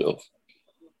exonerate himself.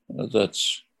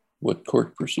 That's what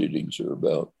court proceedings are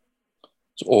about.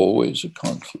 It's always a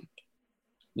conflict.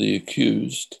 The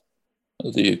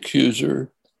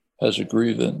accuser has a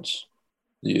grievance.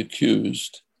 The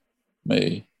accused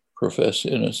may profess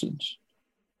innocence.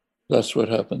 That's what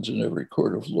happens in every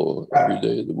court of law every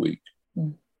day of the week.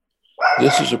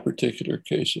 This is a particular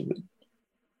case of it,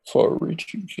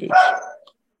 far-reaching case.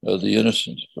 The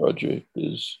Innocence Project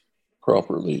is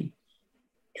properly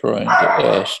trying to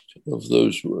ask of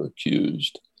those who are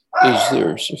accused, is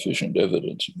there sufficient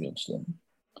evidence against them?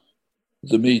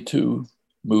 The Me Too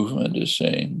movement is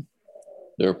saying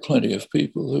there are plenty of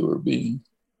people who are being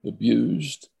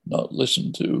abused, not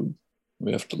listened to.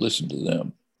 We have to listen to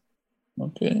them.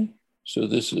 Okay? So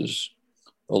this is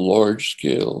a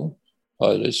large-scale,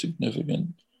 highly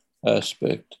significant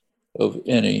aspect of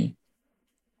any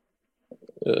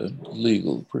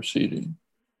legal proceeding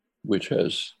which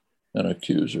has an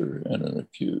accuser and an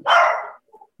accused.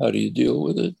 How do you deal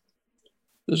with it?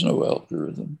 There's no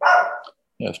algorithm.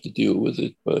 You have to deal with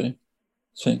it by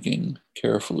thinking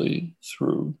carefully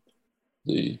through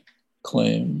the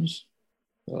claims,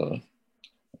 the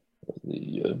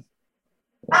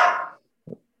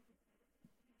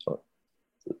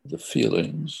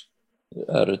feelings, the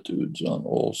attitudes on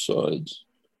all sides,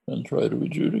 and try to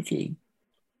adjudicate.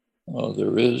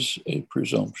 There is a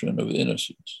presumption of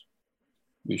innocence.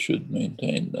 We should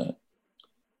maintain that.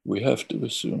 We have to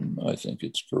assume, I think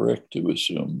it's correct to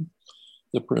assume,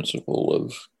 the principle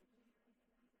of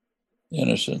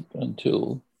innocent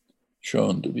until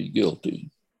shown to be guilty.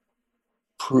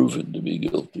 Proven to be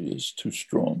guilty is too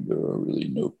strong. There are really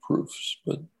no proofs,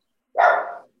 but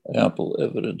ample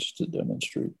evidence to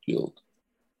demonstrate guilt.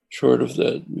 Short of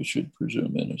that, we should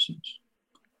presume innocence.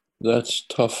 That's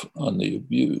tough on the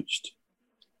abused,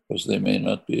 because they may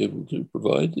not be able to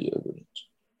provide the evidence.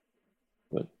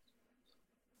 But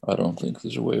I don't think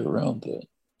there's a way around that.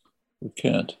 We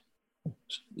can't.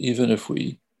 Even if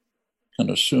we can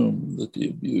assume that the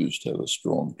abused have a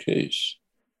strong case,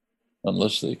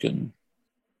 unless they can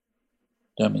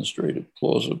demonstrate it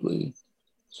plausibly,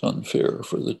 it's unfair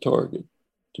for the target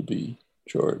to be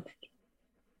charged.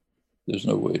 There's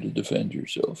no way to defend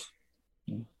yourself.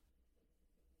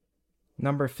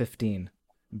 Number 15.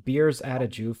 Beers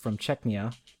Adaju from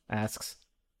Chechnya asks,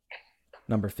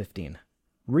 number 15.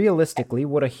 Realistically,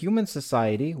 would a human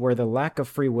society where the lack of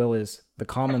free will is the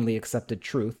commonly accepted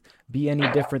truth be any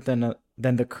different than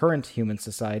the current human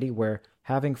society where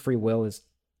having free will is...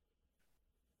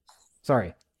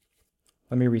 Sorry,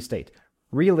 let me restate.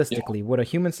 Realistically, would a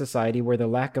human society where the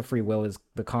lack of free will is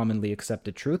the commonly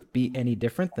accepted truth be any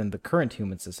different than the current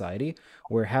human society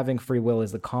where having free will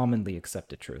is the commonly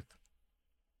accepted truth?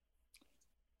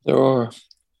 There are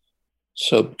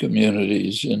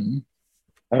sub-communities in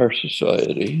our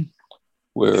society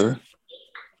where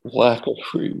lack of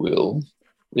free will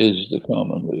is the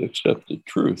commonly accepted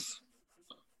truth.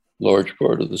 Large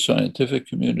part of the scientific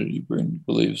community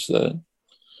believes that.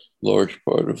 Large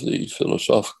part of the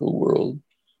philosophical world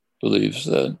believes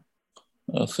that,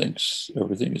 thinks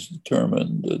everything is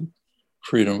determined, that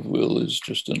freedom of will is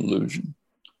just an illusion.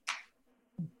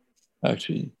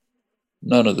 Actually,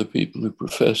 none of the people who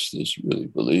profess this really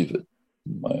believe it,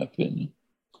 in my opinion.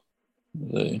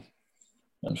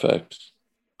 In fact,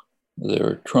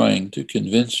 they're trying to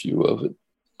convince you of it.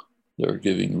 They're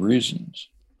giving reasons.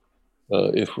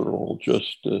 If we're all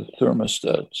just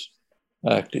thermostats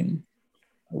acting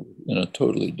in a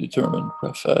totally determined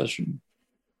fashion,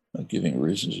 giving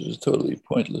reasons is a totally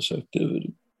pointless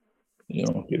activity. You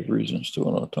don't give reasons to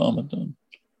an automaton.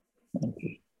 It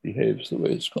just behaves the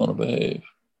way it's going to behave.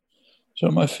 So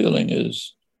my feeling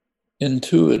is,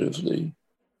 intuitively,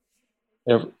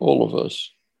 all of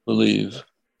us believe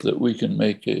that we can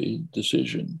make a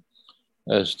decision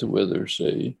as to whether,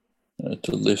 say,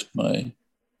 to lift my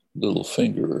little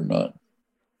finger or not.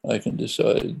 I can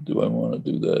decide, do I want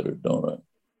to do that or don't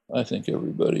I? I think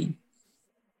everybody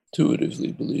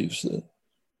intuitively believes that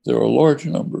there are a large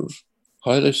number of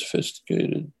highly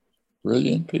sophisticated,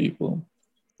 brilliant people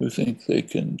who think they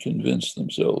can convince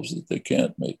themselves that they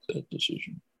can't make that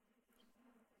decision.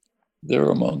 They're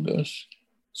among us.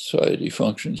 Society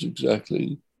functions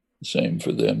exactly the same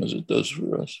for them as it does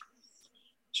for us.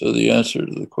 So the answer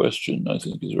to the question, I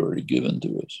think, is already given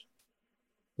to us.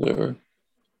 There are a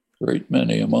great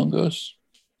many among us,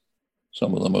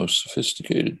 some of the most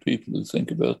sophisticated people who think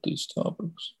about these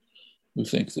topics, who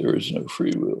think there is no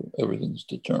free will, everything's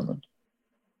determined.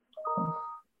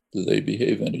 Do they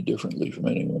behave any differently from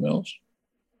anyone else?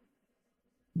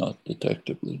 Not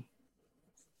detectably.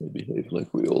 They behave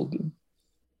like we all do.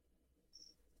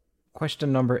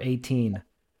 Question number 18.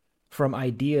 From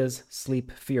Ideas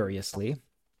Sleep Furiously.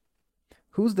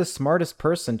 Who's the smartest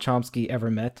person Chomsky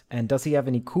ever met, and does he have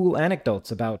any cool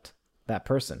anecdotes about that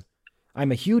person?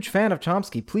 I'm a huge fan of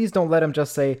Chomsky. Please don't let him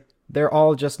just say, they're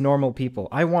all just normal people.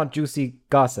 I want juicy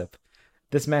gossip.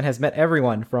 This man has met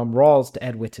everyone from Rawls to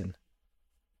Ed Witten.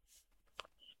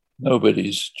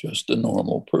 Nobody's just a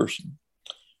normal person.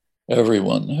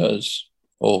 Everyone has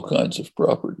all kinds of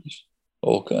properties,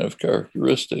 all kinds of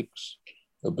characteristics,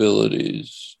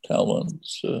 abilities,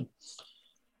 talents.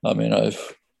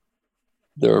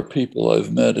 There are people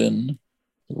I've met in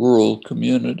rural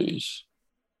communities,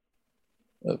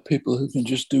 people who can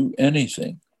just do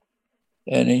anything,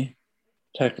 any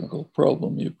technical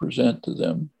problem you present to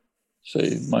them.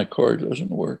 Say, my car doesn't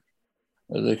work.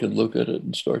 They can look at it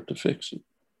and start to fix it.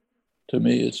 To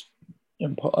me,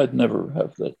 I'd never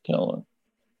have that talent.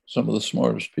 Some of the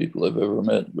smartest people I've ever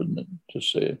met wouldn't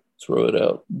just say, throw it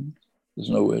out. And there's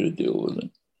no way to deal with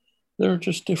it. There are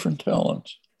just different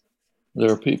talents. There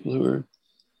are people who are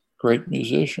great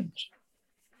musicians,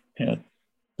 can't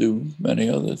do many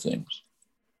other things.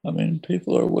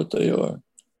 People are what they are.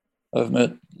 I've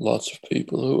met lots of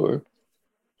people who are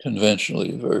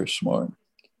conventionally very smart.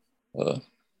 You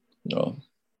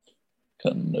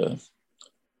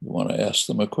want to ask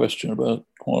them a question about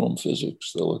quantum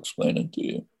physics, they'll explain it to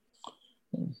you.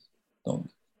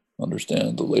 Don't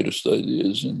understand the latest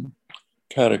ideas in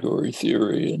category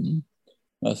theory and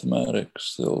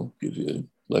mathematics, they'll give you a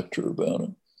lecture about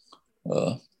it.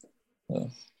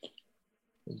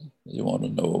 You want to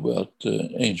know about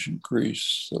ancient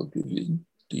Greece, they'll give you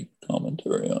deep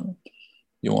commentary on it.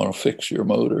 You want to fix your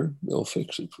motor, they'll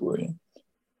fix it for you.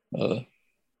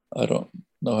 I don't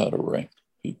know how to rank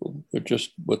people. They're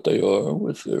just what they are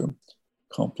with their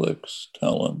complex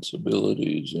talents,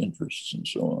 abilities, interests, and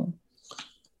so on.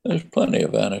 There's plenty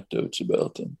of anecdotes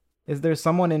about them. Is there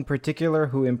someone in particular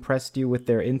who impressed you with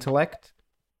their intellect?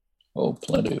 Oh,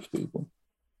 plenty of people.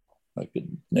 I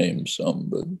could name some,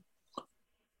 but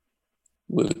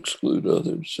would exclude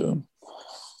others. So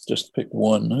just pick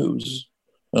one who's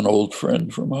an old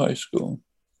friend from high school.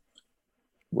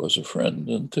 Was a friend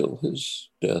until his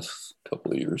death a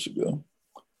couple of years ago.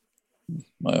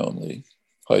 My only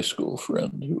high school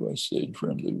friend who I stayed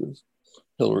friendly with,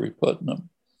 Hillary Putnam,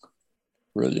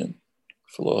 brilliant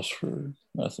philosopher,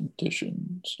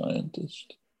 mathematician,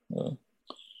 scientist.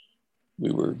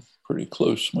 We were pretty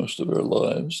close most of our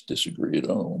lives, disagreed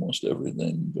on almost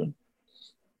everything, but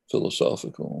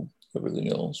philosophical, everything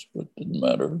else, but didn't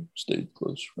matter, stayed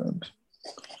close friends.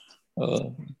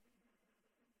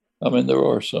 There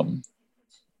are some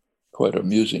quite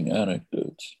amusing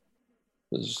anecdotes,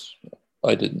 because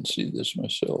I didn't see this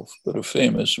myself, but a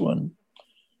famous one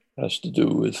has to do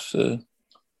with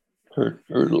Kurt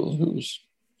Gödel, who's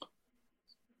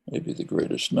maybe the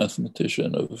greatest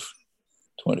mathematician of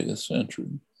 20th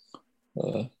century.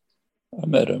 I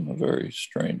met him, a very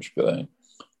strange guy,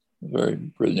 very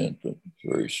brilliant, but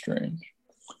very strange.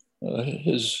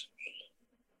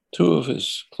 Two of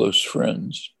his close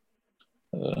friends,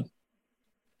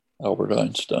 Albert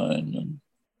Einstein and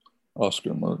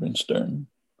Oscar Morgenstern,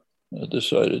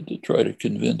 decided to try to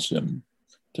convince him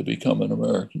to become an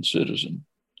American citizen.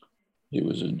 He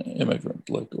was an immigrant,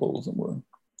 like all of them were.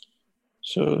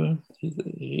 So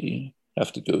he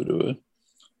have to go to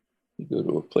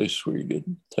a place where you get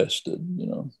tested,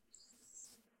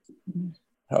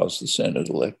 how's the Senate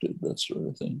elected, that sort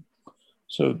of thing.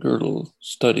 So Gödel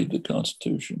studied the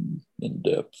Constitution in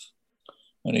depth,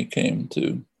 and he came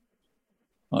to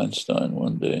Einstein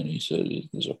one day and he said,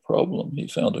 there's a problem. He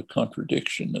found a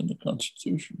contradiction in the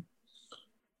Constitution.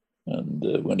 And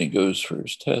when he goes for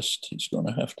his test, he's going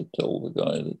to have to tell the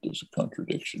guy that there's a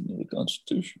contradiction in the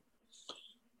Constitution.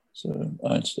 So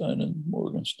Einstein and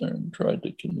Morgenstern tried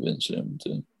to convince him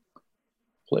to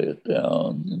play it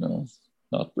down,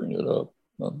 not bring it up.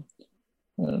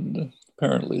 And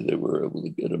apparently they were able to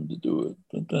get him to do it.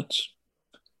 But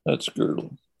that's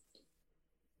Gödel.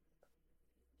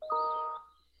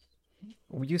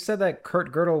 You said that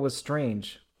Kurt Gödel was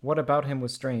strange. What about him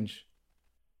was strange?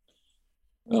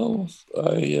 Well,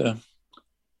 I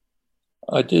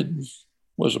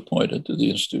was appointed to the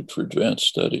Institute for Advanced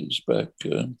Studies back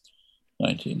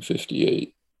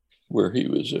 1958, where he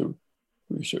was a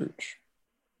research,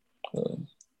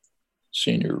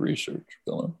 senior research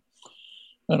fellow.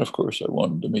 And of course, I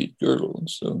wanted to meet Gödel. And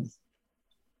so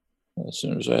as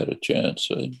soon as I had a chance,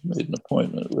 I made an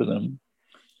appointment with him,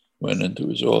 went into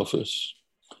his office.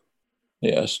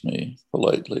 He asked me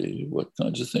politely, what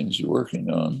kinds of things you're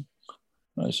working on?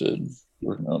 I said,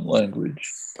 working on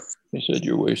language. He said,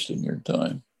 you're wasting your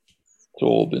time. It's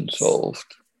all been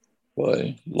solved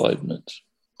by Leibniz.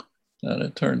 And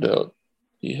it turned out,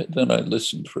 then I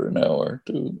listened for an hour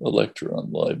to a lecture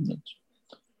on Leibniz.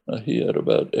 He had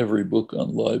about every book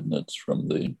on Leibniz from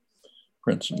the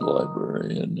Princeton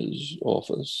Library in his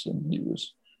office, and he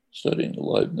was studying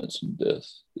Leibniz in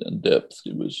depth.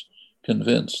 He was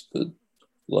convinced that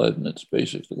Leibniz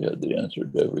basically had the answer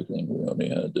to everything. We only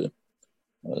had to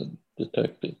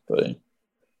detect it by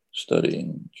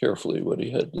studying carefully what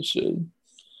he had to say.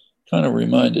 Kind of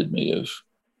reminded me of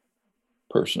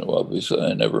a person who obviously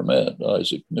I never met,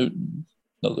 Isaac Newton,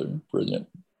 another brilliant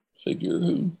figure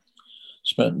who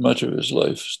spent much of his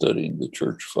life studying the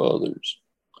Church Fathers.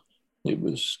 He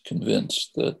was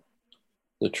convinced that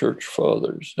the Church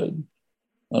Fathers had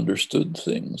understood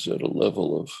things at a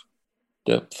level of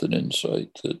depth and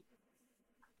insight that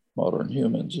modern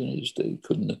humans in his day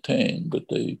couldn't attain, but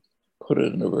they put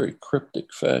it in a very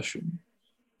cryptic fashion.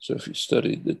 So if you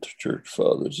studied the Church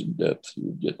Fathers in depth, you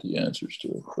would get the answers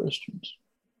to our questions.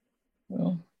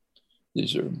 Well,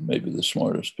 these are maybe the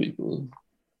smartest people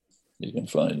you can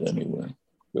find anywhere.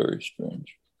 Very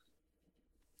strange.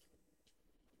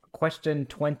 Question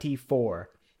 24.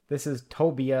 This is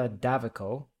Tobia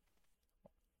Davico.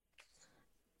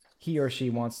 He or she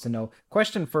wants to know,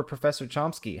 question for Professor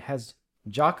Chomsky. Has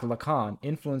Jacques Lacan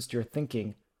influenced your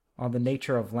thinking on the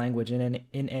nature of language in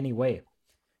any way?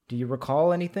 Do you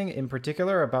recall anything in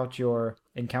particular about your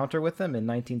encounter with him in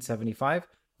 1975?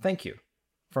 Thank you.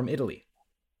 From Italy.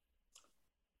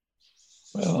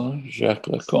 Well, Jacques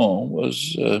Lacan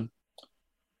was, I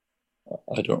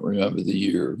don't remember the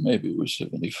year, maybe it was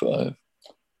 75,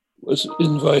 was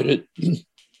invited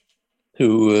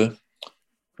to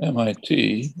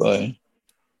MIT by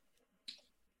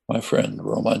my friend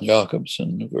Roman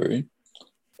Jakobson, a very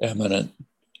eminent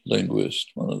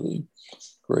linguist, one of the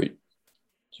great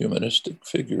humanistic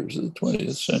figures of the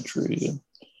 20th century.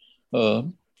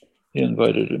 And he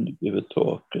invited him to give a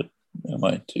talk at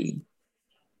MIT.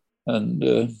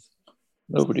 And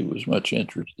nobody was much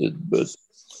interested, but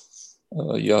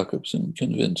Jakobson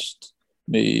convinced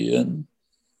me and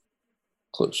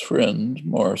close friend,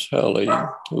 Morris Halley,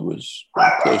 who was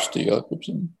very close to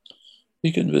Jakobson, he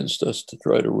convinced us to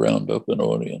try to round up an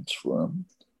audience for him.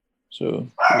 So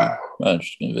we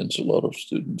managed to convince a lot of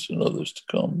students and others to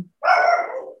come.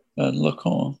 And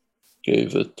Lacan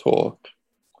gave a talk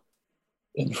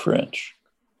in French,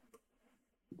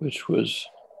 which was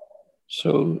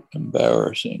so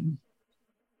embarrassing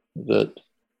that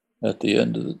at the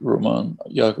end of the Roman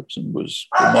Jakobson was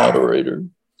the moderator.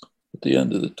 At the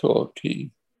end of the talk,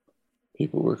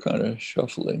 people were kind of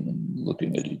shuffling and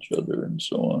looking at each other and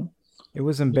so on. It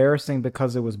was embarrassing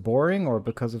because it was boring or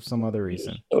because of some other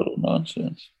reason? Total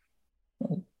nonsense.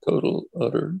 Total,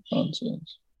 utter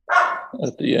nonsense.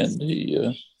 At the end,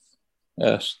 he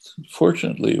asked,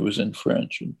 fortunately, it was in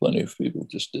French and plenty of people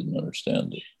just didn't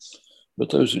understand it. But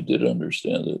those who did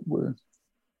understand it were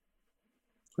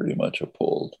pretty much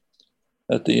appalled.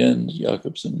 At the end,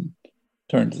 Jakobson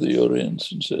turned to the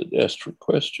audience and said, asked for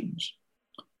questions.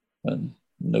 And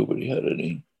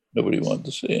nobody wanted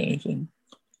to say anything.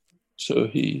 So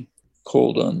he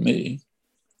called on me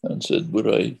and said, would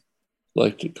I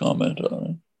like to comment on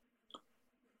it?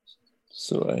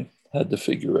 So I had to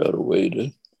figure out a way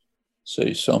to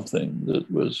say something that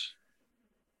was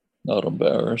not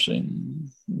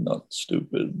embarrassing, not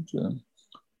stupid,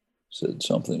 said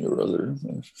something or other.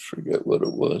 I forget what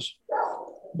it was.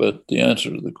 But the answer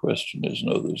to the question is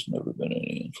no, there's never been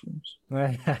any influence.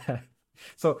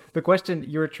 So the question,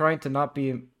 you were trying to not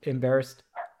be embarrassed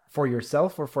for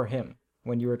yourself or for him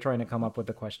when you were trying to come up with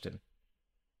the question?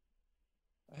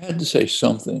 I had to say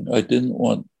something. I didn't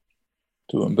want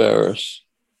to embarrass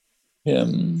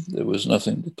him. There was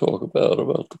nothing to talk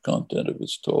about the content of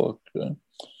his talk. I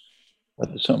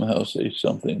had to somehow say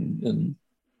something in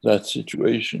that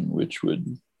situation which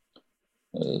would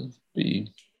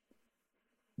be,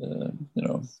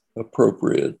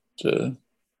 appropriate,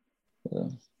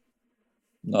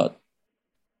 not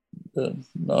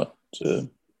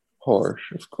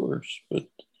harsh, of course, but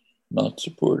not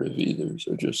supportive either.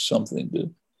 So just something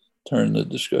to turn the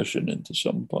discussion into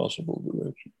some possible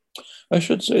direction. I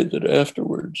should say that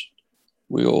afterwards,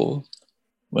 we all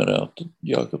went out to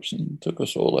Jakobsen, took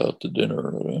us all out to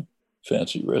dinner at a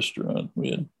fancy restaurant. We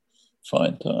had a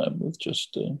fine time with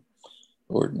just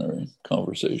ordinary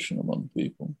conversation among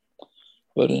people.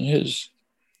 But in his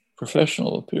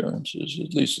professional appearances,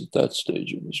 at least at that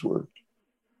stage of his work,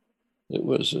 it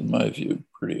was, in my view,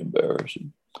 pretty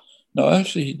embarrassing. Now,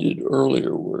 actually, he did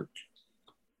earlier work,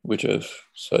 which I've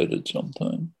cited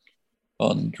sometime,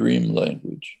 on dream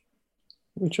language,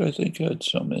 which I think had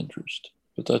some interest,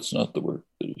 but that's not the work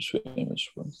that he's famous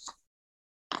for.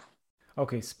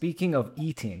 Okay, speaking of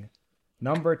eating,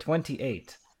 number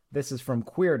 28. This is from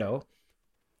Queerdo.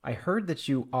 I heard that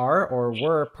you are or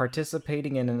were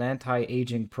participating in an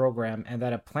anti-aging program and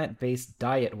that a plant-based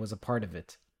diet was a part of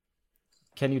it.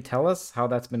 Can you tell us how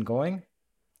that's been going?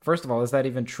 First of all, is that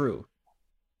even true?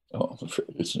 Oh, I'm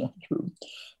afraid it's not true.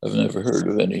 I've never heard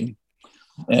of any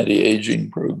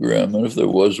anti-aging program, and if there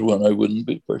was one, I wouldn't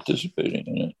be participating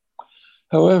in it.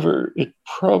 However, it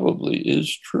probably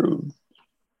is true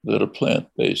that a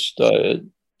plant-based diet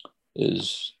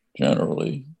is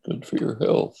generally good for your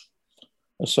health,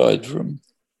 aside from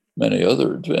many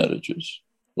other advantages,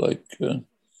 like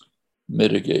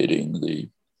mitigating the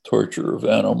torture of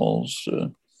animals,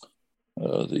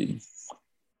 the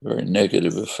very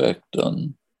negative effect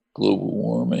on global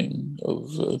warming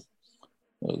of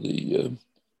the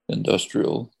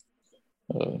industrial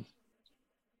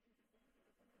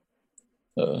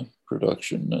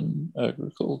production and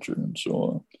agriculture and so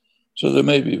on. So there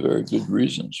may be very good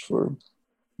reasons for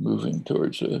moving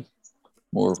towards a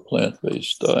more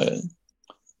plant-based diet,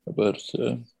 but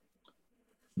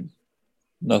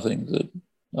nothing that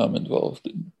I'm involved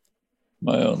in.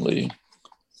 My only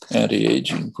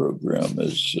anti-aging program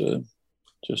is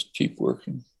just keep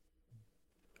working.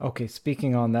 Okay,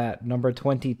 speaking on that, number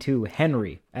 22,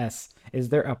 Henry S. Is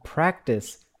there a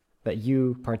practice that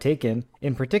you partake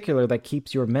in particular, that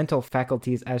keeps your mental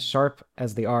faculties as sharp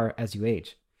as they are as you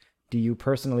age? Do you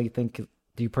personally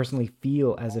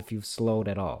feel as if you've slowed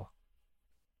at all?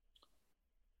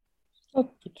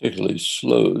 Not particularly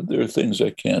slowed. There are things I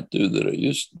can't do that I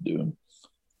used to do.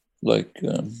 Like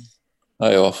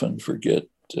I often forget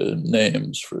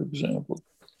names, for example,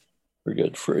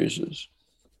 forget phrases.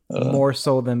 More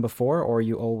so than before, or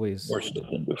you always? More so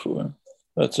than before.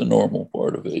 That's a normal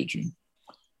part of aging.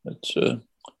 It's,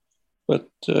 but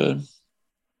the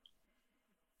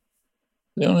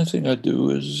only thing I do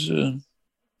is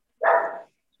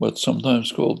what's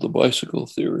sometimes called the bicycle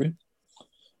theory. As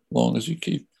long as you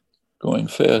keep going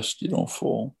fast, you don't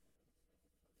fall.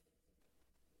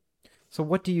 So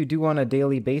what do you do on a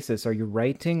daily basis? Are you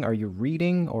writing? Are you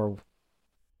reading? Or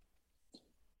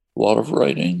a lot of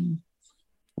writing,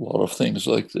 a lot of things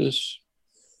like this.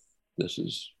 This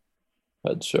has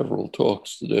had several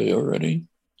talks today already,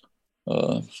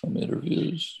 some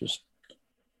interviews, just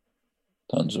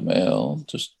tons of mail,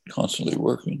 just constantly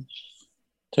working.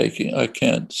 I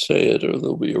can't say it or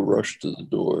there'll be a rush to the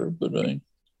door, but I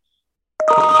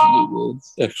occasionally will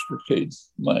extricate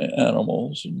my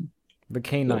animals and the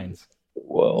canines.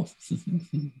 Well,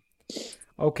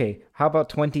 okay, how about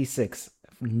 26?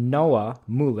 Noah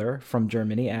Mueller from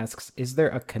Germany asks, is there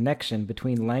a connection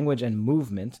between language and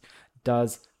movement?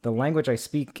 Does the language I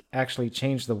speak actually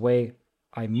change the way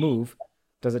I move?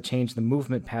 Does it change the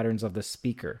movement patterns of the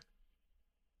speaker?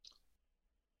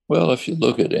 Well, if you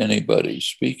look at anybody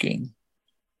speaking,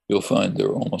 you'll find they're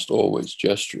almost always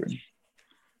gesturing.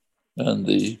 And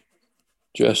the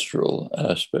gestural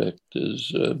aspect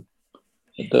is,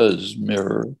 it does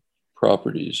mirror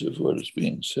properties of what is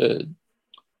being said.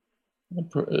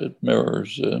 It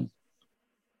mirrors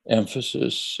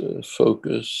emphasis,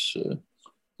 focus, the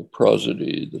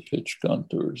prosody, the pitch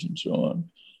contours, and so on.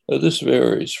 This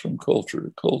varies from culture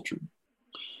to culture.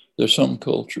 There's some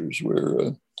cultures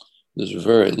where there's a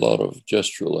very lot of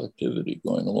gestural activity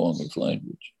going along with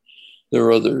language. There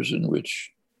are others in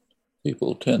which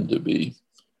people tend to be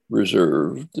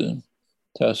reserved and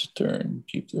taciturn,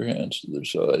 keep their hands to their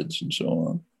sides, and so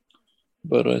on.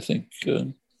 But I think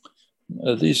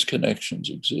these connections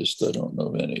exist. I don't know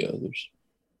of any others.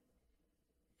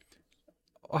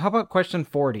 How about question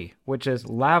 40, which is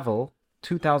Lavel,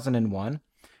 2001.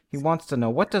 He wants to know,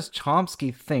 why does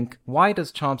Chomsky think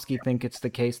it's the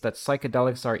case that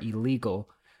psychedelics are illegal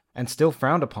and still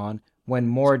frowned upon when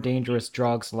more dangerous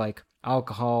drugs like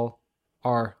alcohol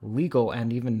are legal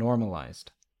and even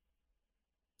normalized?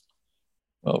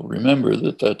 Well, remember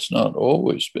that that's not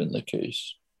always been the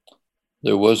case.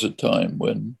 There was a time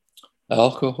when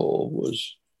alcohol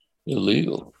was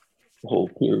illegal, the whole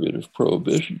period of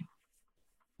prohibition.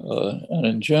 And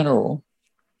in general,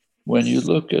 when you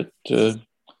look at the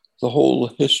whole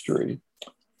history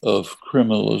of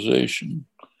criminalization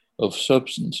of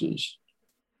substances,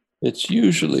 it's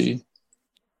usually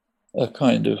a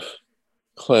kind of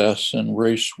class and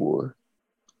race war.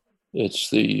 It's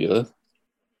the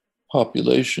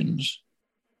populations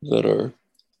that are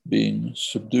being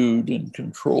subdued and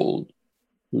controlled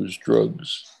whose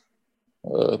drugs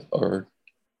are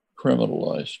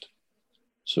criminalized.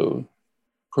 So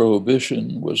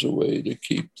prohibition was a way to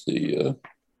keep the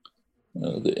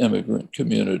immigrant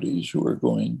communities who are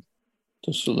going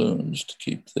to saloons, to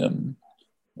keep them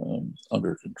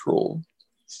under control.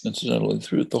 Incidentally,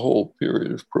 through the whole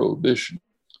period of prohibition,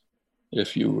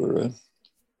 if you were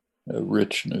a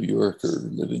rich New Yorker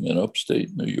living in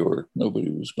upstate New York,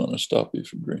 nobody was going to stop you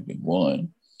from drinking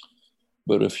wine.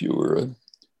 But if you were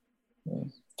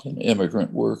an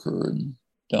immigrant worker in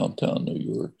downtown New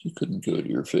York, you couldn't go to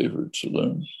your favorite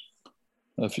saloon.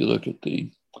 If you look at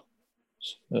the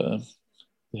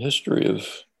history of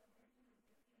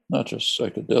not just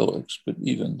psychedelics, but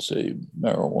even, say,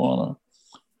 marijuana,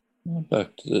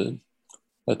 back to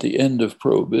at the end of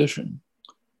Prohibition,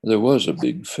 there was a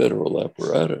big federal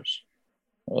apparatus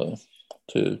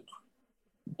to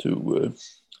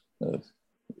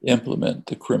implement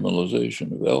the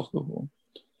criminalization of alcohol.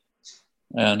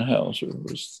 Anheuser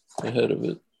was the head of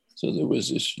it. So there was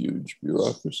this huge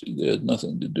bureaucracy. They had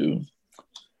nothing to do.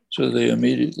 So they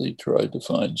immediately tried to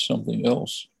find something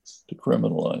else to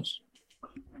criminalize.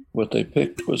 What they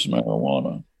picked was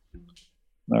marijuana.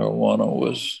 Marijuana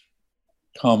was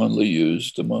commonly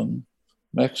used among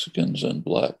Mexicans and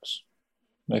Blacks,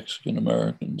 Mexican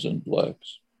Americans and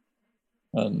Blacks.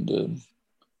 And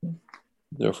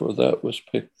therefore that was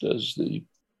picked as the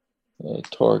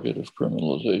target of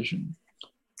criminalization.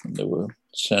 And there were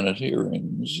Senate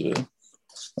hearings,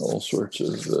 all sorts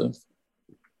of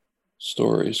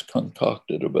stories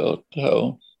concocted about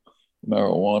how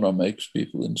marijuana makes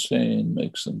people insane,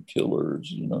 makes them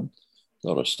killers,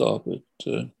 got to stop it.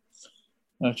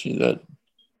 Actually, that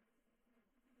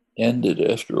ended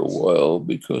after a while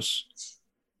because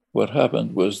what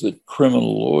happened was that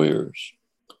criminal lawyers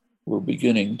were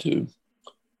beginning to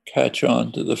catch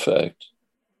on to the fact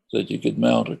that you could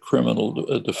mount a criminal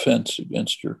defense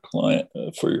against your client,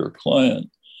 for your client,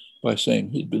 by saying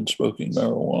he'd been smoking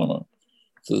marijuana.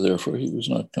 So therefore, he was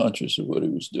not conscious of what he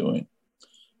was doing.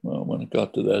 Well, when it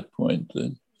got to that point,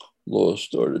 the laws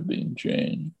started being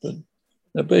changed. But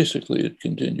basically, it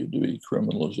continued to be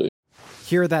criminalization.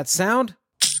 Hear that sound?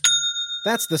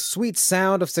 That's the sweet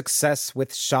sound of success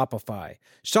with Shopify.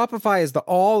 Shopify is the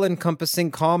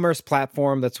all-encompassing commerce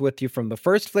platform that's with you from the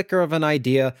first flicker of an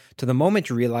idea to the moment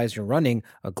you realize you're running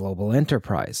a global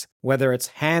enterprise. Whether it's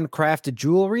handcrafted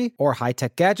jewelry or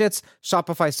high-tech gadgets,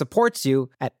 Shopify supports you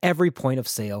at every point of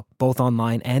sale, both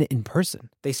online and in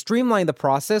person. They streamline the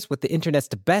process with the internet's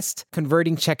best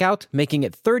converting checkout, making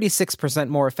it 36%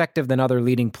 more effective than other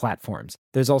leading platforms.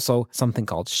 There's also something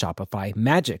called Shopify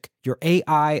Magic, your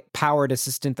AI-powered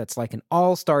assistant that's like an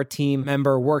all-star team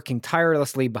member working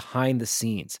tirelessly behind the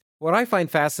scenes. What I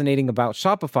find fascinating about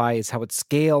Shopify is how it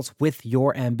scales with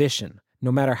your ambition.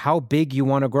 No matter how big you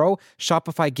want to grow,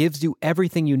 Shopify gives you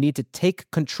everything you need to take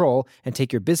control and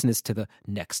take your business to the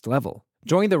next level.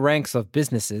 Join the ranks of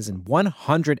businesses in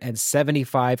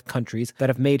 175 countries that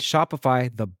have made Shopify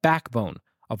the backbone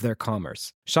of their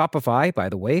commerce. Shopify, by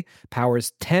the way,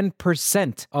 powers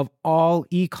 10% of all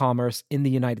e-commerce in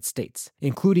the United States,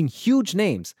 including huge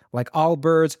names like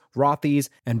Allbirds, Rothy's,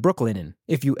 and Brooklinen.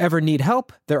 If you ever need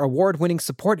help, their award-winning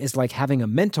support is like having a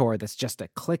mentor that's just a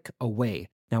click away.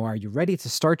 Now, are you ready to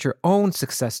start your own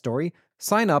success story?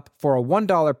 Sign up for a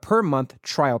 $1 per month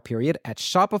trial period at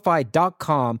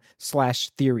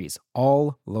shopify.com/theories,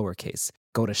 all lowercase.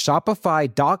 Go to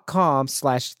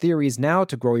shopify.com/theories now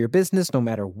to grow your business no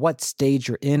matter what stage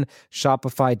you're in.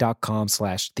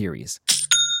 Shopify.com/theories.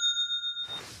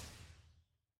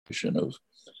 Of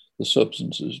the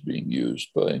substances being used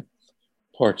by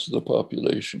parts of the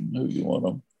population who you want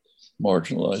to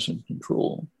marginalize and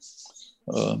control.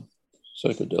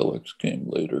 Psychedelics came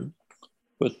later,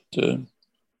 but the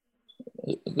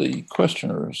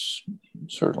questioner is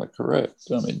certainly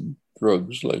correct. I mean,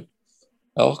 drugs like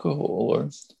alcohol are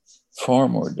far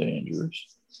more dangerous.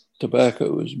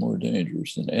 Tobacco is more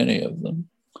dangerous than any of them.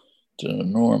 It's an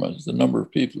enormous, the number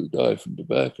of people who die from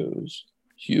tobacco is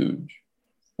huge,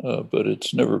 but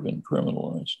it's never been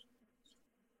criminalized.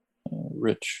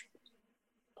 Rich,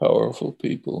 powerful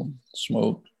people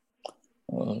smoke.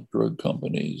 Drug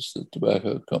companies, the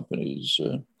tobacco companies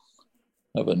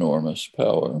have enormous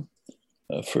power.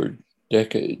 For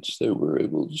decades, they were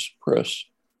able to suppress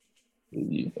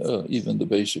even the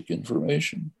basic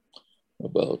information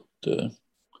about the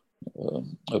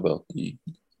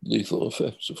lethal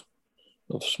effects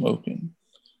of smoking.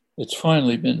 It's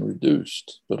finally been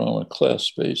reduced, but on a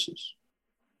class basis.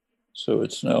 So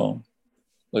it's now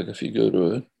like if you go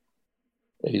to an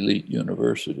elite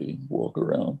university, walk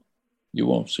around, you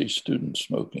won't see students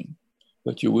smoking,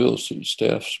 but you will see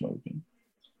staff smoking.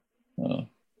 Go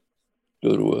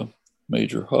to a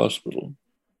major hospital,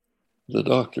 the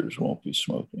doctors won't be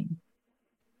smoking,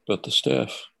 but the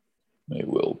staff may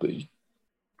well be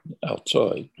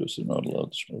outside because they're not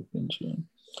allowed to smoke inside.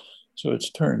 So it's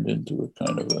turned into a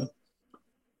kind of a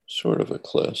sort of a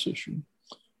class issue.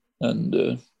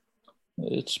 And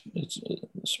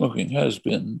smoking has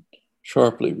been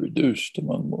sharply reduced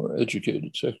among more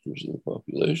educated sectors of the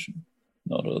population,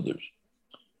 not others.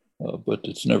 But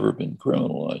it's never been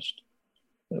criminalized.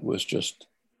 It was just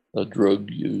a drug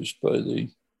used by the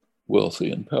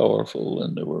wealthy and powerful,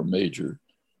 and there were major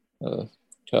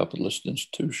capitalist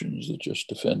institutions that just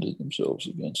defended themselves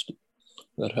against it.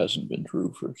 That hasn't been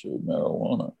true for, say,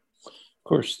 marijuana. Of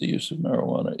course, the use of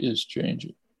marijuana is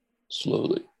changing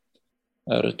slowly.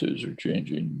 Attitudes are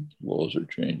changing, laws are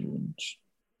changing. It's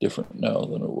different now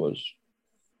than it was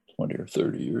 20 or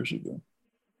 30 years ago.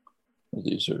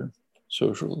 These are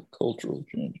social, cultural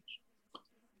changes.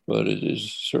 But it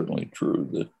is certainly true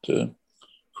that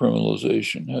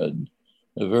criminalization had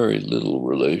a very little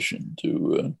relation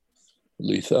to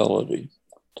lethality,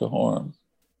 to harm.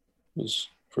 It was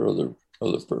for other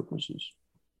purposes.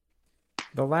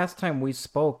 The last time we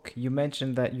spoke, you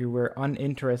mentioned that you were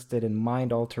uninterested in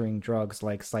mind-altering drugs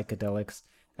like psychedelics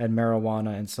and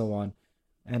marijuana and so on.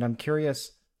 And I'm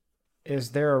curious, is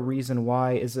there a reason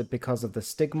why? Is it because of the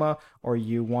stigma, or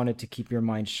you wanted to keep your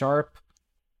mind sharp?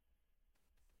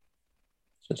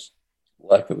 Just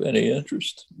lack of any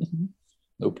interest.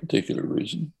 No particular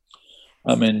reason.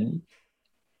 I mean,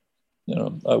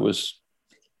 I was,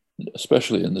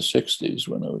 especially in the 60s,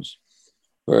 when I was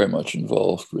very much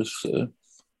involved with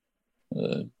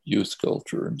youth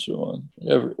culture and so on.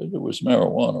 There was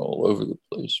marijuana all over the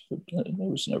place, but I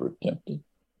was never tempted.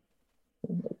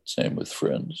 Same with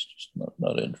friends, just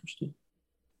not interested.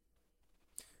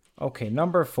 Okay,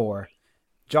 number 4.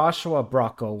 Joshua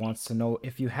Brocco wants to know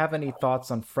if you have any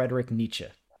thoughts on Friedrich Nietzsche.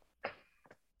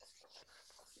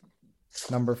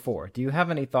 Number 4. Do you have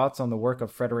any thoughts on the work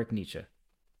of Friedrich Nietzsche?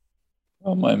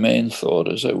 Well, my main thought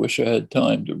is I wish I had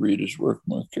time to read his work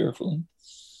more carefully.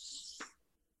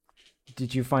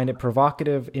 Did you find it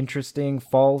provocative, interesting,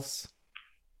 false?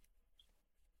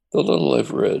 The little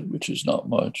I've read, which is not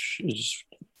much, is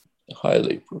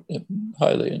highly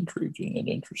intriguing and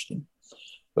interesting.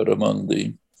 But among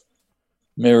the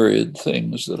myriad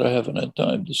things that I haven't had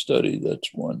time to study, that's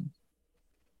one.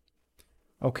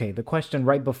 Okay, the question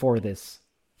right before this.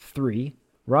 3.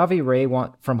 Ravi Ray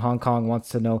from Hong Kong wants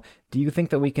to know, do you think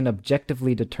that we can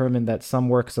objectively determine that some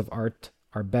works of art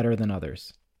are better than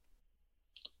others?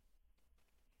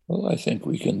 Well, I think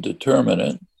we can determine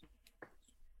it.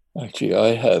 Actually,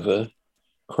 I have a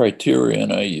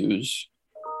criterion I use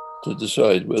to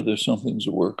decide whether something's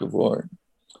a work of art.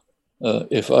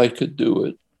 If I could do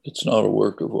it, it's not a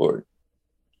work of art.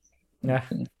 Yeah.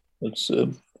 It's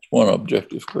one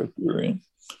objective criterion.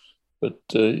 But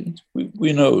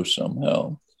we know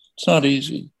somehow. It's not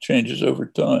easy. It changes over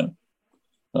time.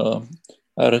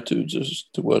 Attitudes as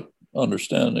to what,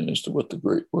 understanding as to what the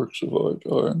great works of art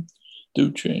are, do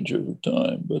change over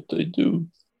time, but they do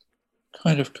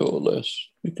kind of coalesce.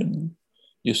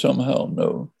 You somehow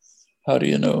know. How do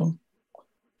you know?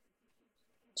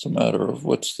 It's a matter of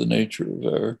what's the nature of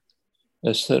our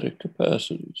aesthetic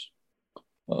capacities.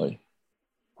 A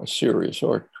serious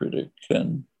art critic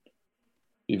can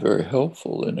be very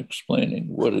helpful in explaining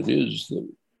what it is that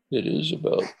it is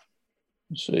about,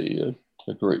 say,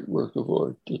 a great work of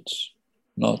art that's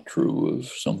not true of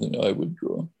something I would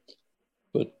draw.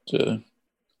 But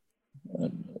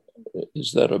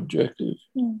is that objective?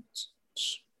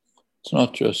 It's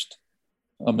not just,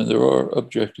 I mean, there are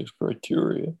objective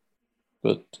criteria,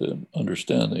 but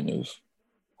understanding of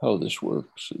how this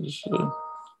works is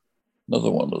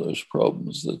another one of those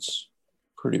problems that's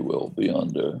pretty well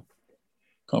beyond our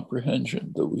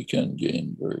comprehension, that we can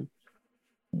gain very,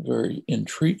 very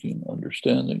intriguing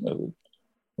understanding of it.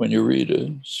 When you read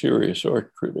a serious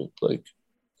art critic like,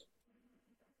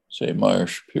 say, Meyer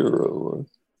Shapiro or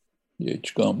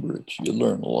E.H. Gombrich, you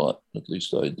learn a lot, at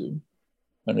least I do,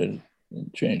 and it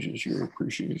changes your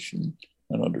appreciation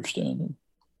and understanding.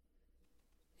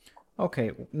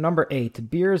 Okay, number 8.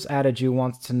 Beers Adaju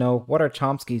wants to know, what are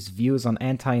Chomsky's views on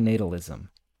antinatalism?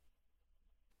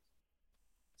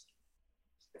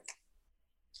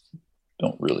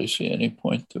 don't really see any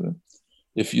point to it.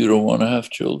 If you don't want to have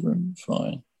children,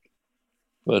 fine.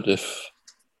 But if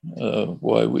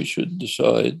why we should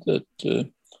decide that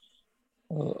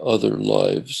other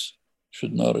lives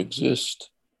should not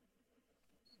exist,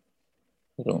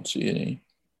 I don't see any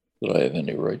that I have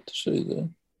any right to say that.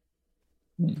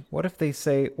 What if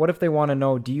they want to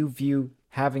know, do you view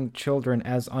having children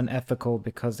as unethical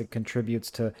because it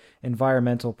contributes to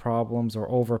environmental problems or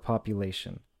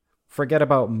overpopulation? Forget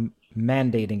about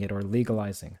mandating it or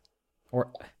legalizing,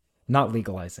 or not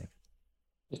legalizing.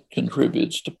 It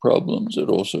contributes to problems. It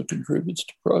also contributes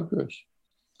to progress.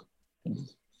 If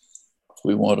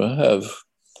we want to have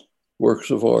works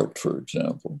of art, for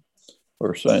example,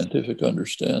 or scientific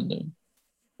understanding,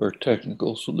 or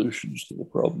technical solutions to the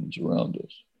problems around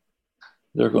us,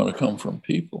 they're going to come from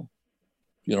people.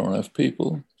 If you don't have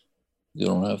people, you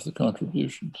don't have the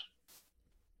contributions.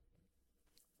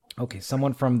 Okay,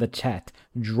 someone from the chat,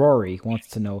 Drory, wants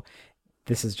to know,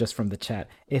 this is just from the chat,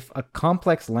 if a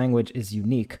complex language is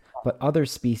unique, but other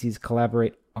species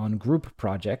collaborate on group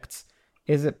projects,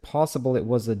 is it possible it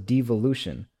was a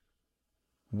devolution?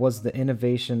 Was the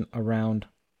innovation around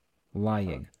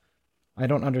lying? I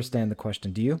don't understand the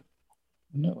question. Do you?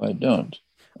 No, I don't.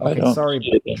 Okay,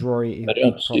 sorry, Drory. I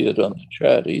don't see it on the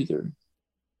chat either.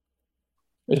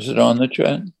 Is it on the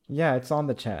chat? Yeah, it's on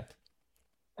the chat.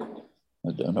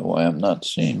 I don't know why I'm not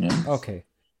seeing it. Okay.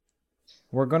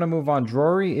 We're going to move on.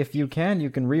 Drory, if you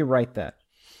can rewrite that.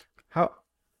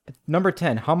 Number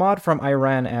 10, Hamad from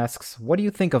Iran asks, what do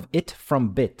you think of It from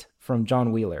Bit from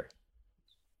John Wheeler?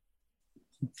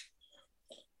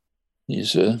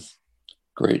 He's a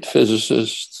great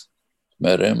physicist.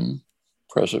 Met him,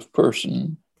 impressive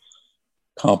person,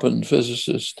 competent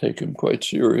physicist, take him quite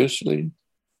seriously.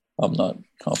 I'm not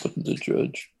competent to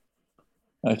judge.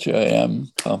 Actually, I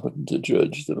am competent to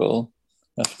judge that I'll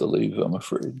have to leave, I'm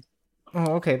afraid.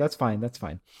 Oh, okay, that's fine. That's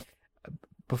fine.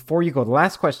 Before you go, the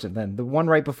last question then, the one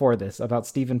right before this about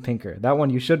Steven Pinker. That one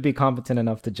you should be competent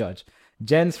enough to judge.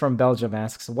 Jens from Belgium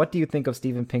asks, what do you think of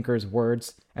Steven Pinker's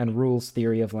words and rules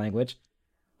theory of language,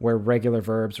 where regular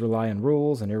verbs rely on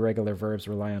rules and irregular verbs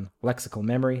rely on lexical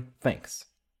memory? Thanks.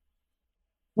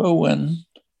 Well, when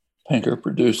Pinker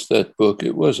produced that book,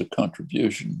 it was a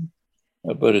contribution,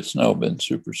 but it's now been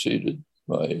superseded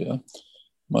by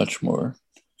much more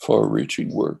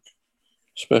far-reaching work,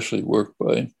 especially work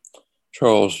by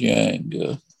Charles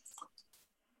Yang,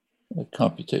 a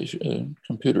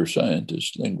computer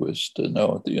scientist, linguist,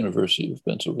 now at the University of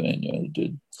Pennsylvania, who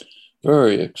did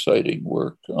very exciting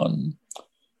work on,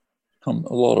 a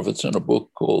lot of it's in a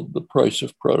book called The Price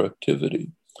of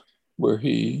Productivity, where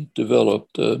he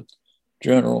developed a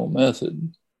general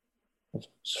method, a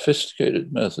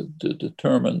sophisticated method to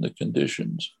determine the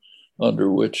conditions under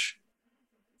which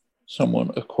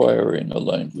someone acquiring a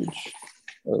language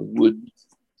would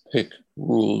pick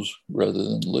rules rather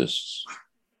than lists.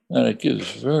 And it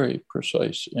gives very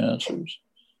precise answers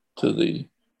to the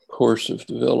course of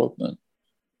development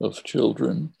of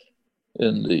children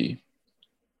in the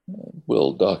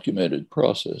well-documented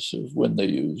process of when they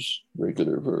use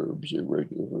regular verbs,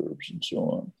 irregular verbs, and so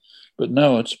on. But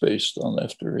now it's based on,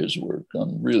 after his work,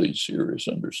 on really serious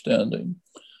understanding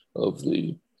of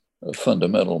the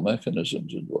fundamental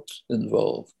mechanisms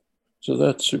involved. So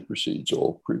that supersedes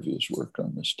all previous work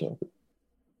on this topic.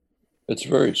 It's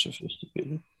very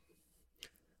sophisticated.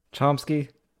 Chomsky,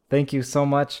 thank you so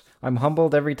much. I'm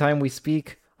humbled every time we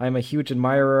speak. I'm a huge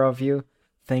admirer of you.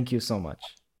 Thank you so much.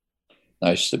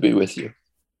 Nice to be with you.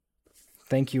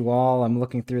 Thank you all. I'm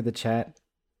looking through the chat.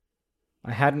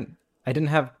 I didn't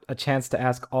have a chance to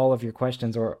ask all of your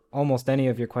questions or almost any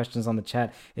of your questions on the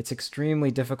chat. It's extremely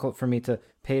difficult for me to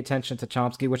pay attention to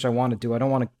Chomsky, which I want to do. I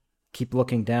don't want to keep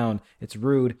looking down. It's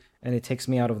rude and it takes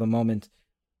me out of the moment.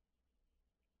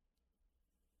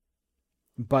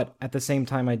 But at the same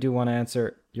time, I do want to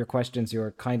answer your questions.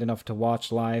 You're kind enough to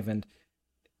watch live and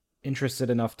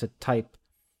interested enough to type.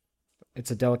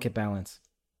 It's a delicate balance.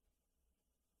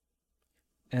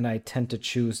 And I tend to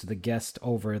choose the guest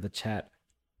over the chat.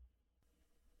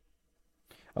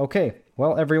 Okay,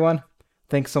 well, everyone,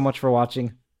 thanks so much for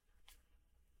watching.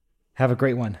 Have a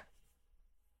great one.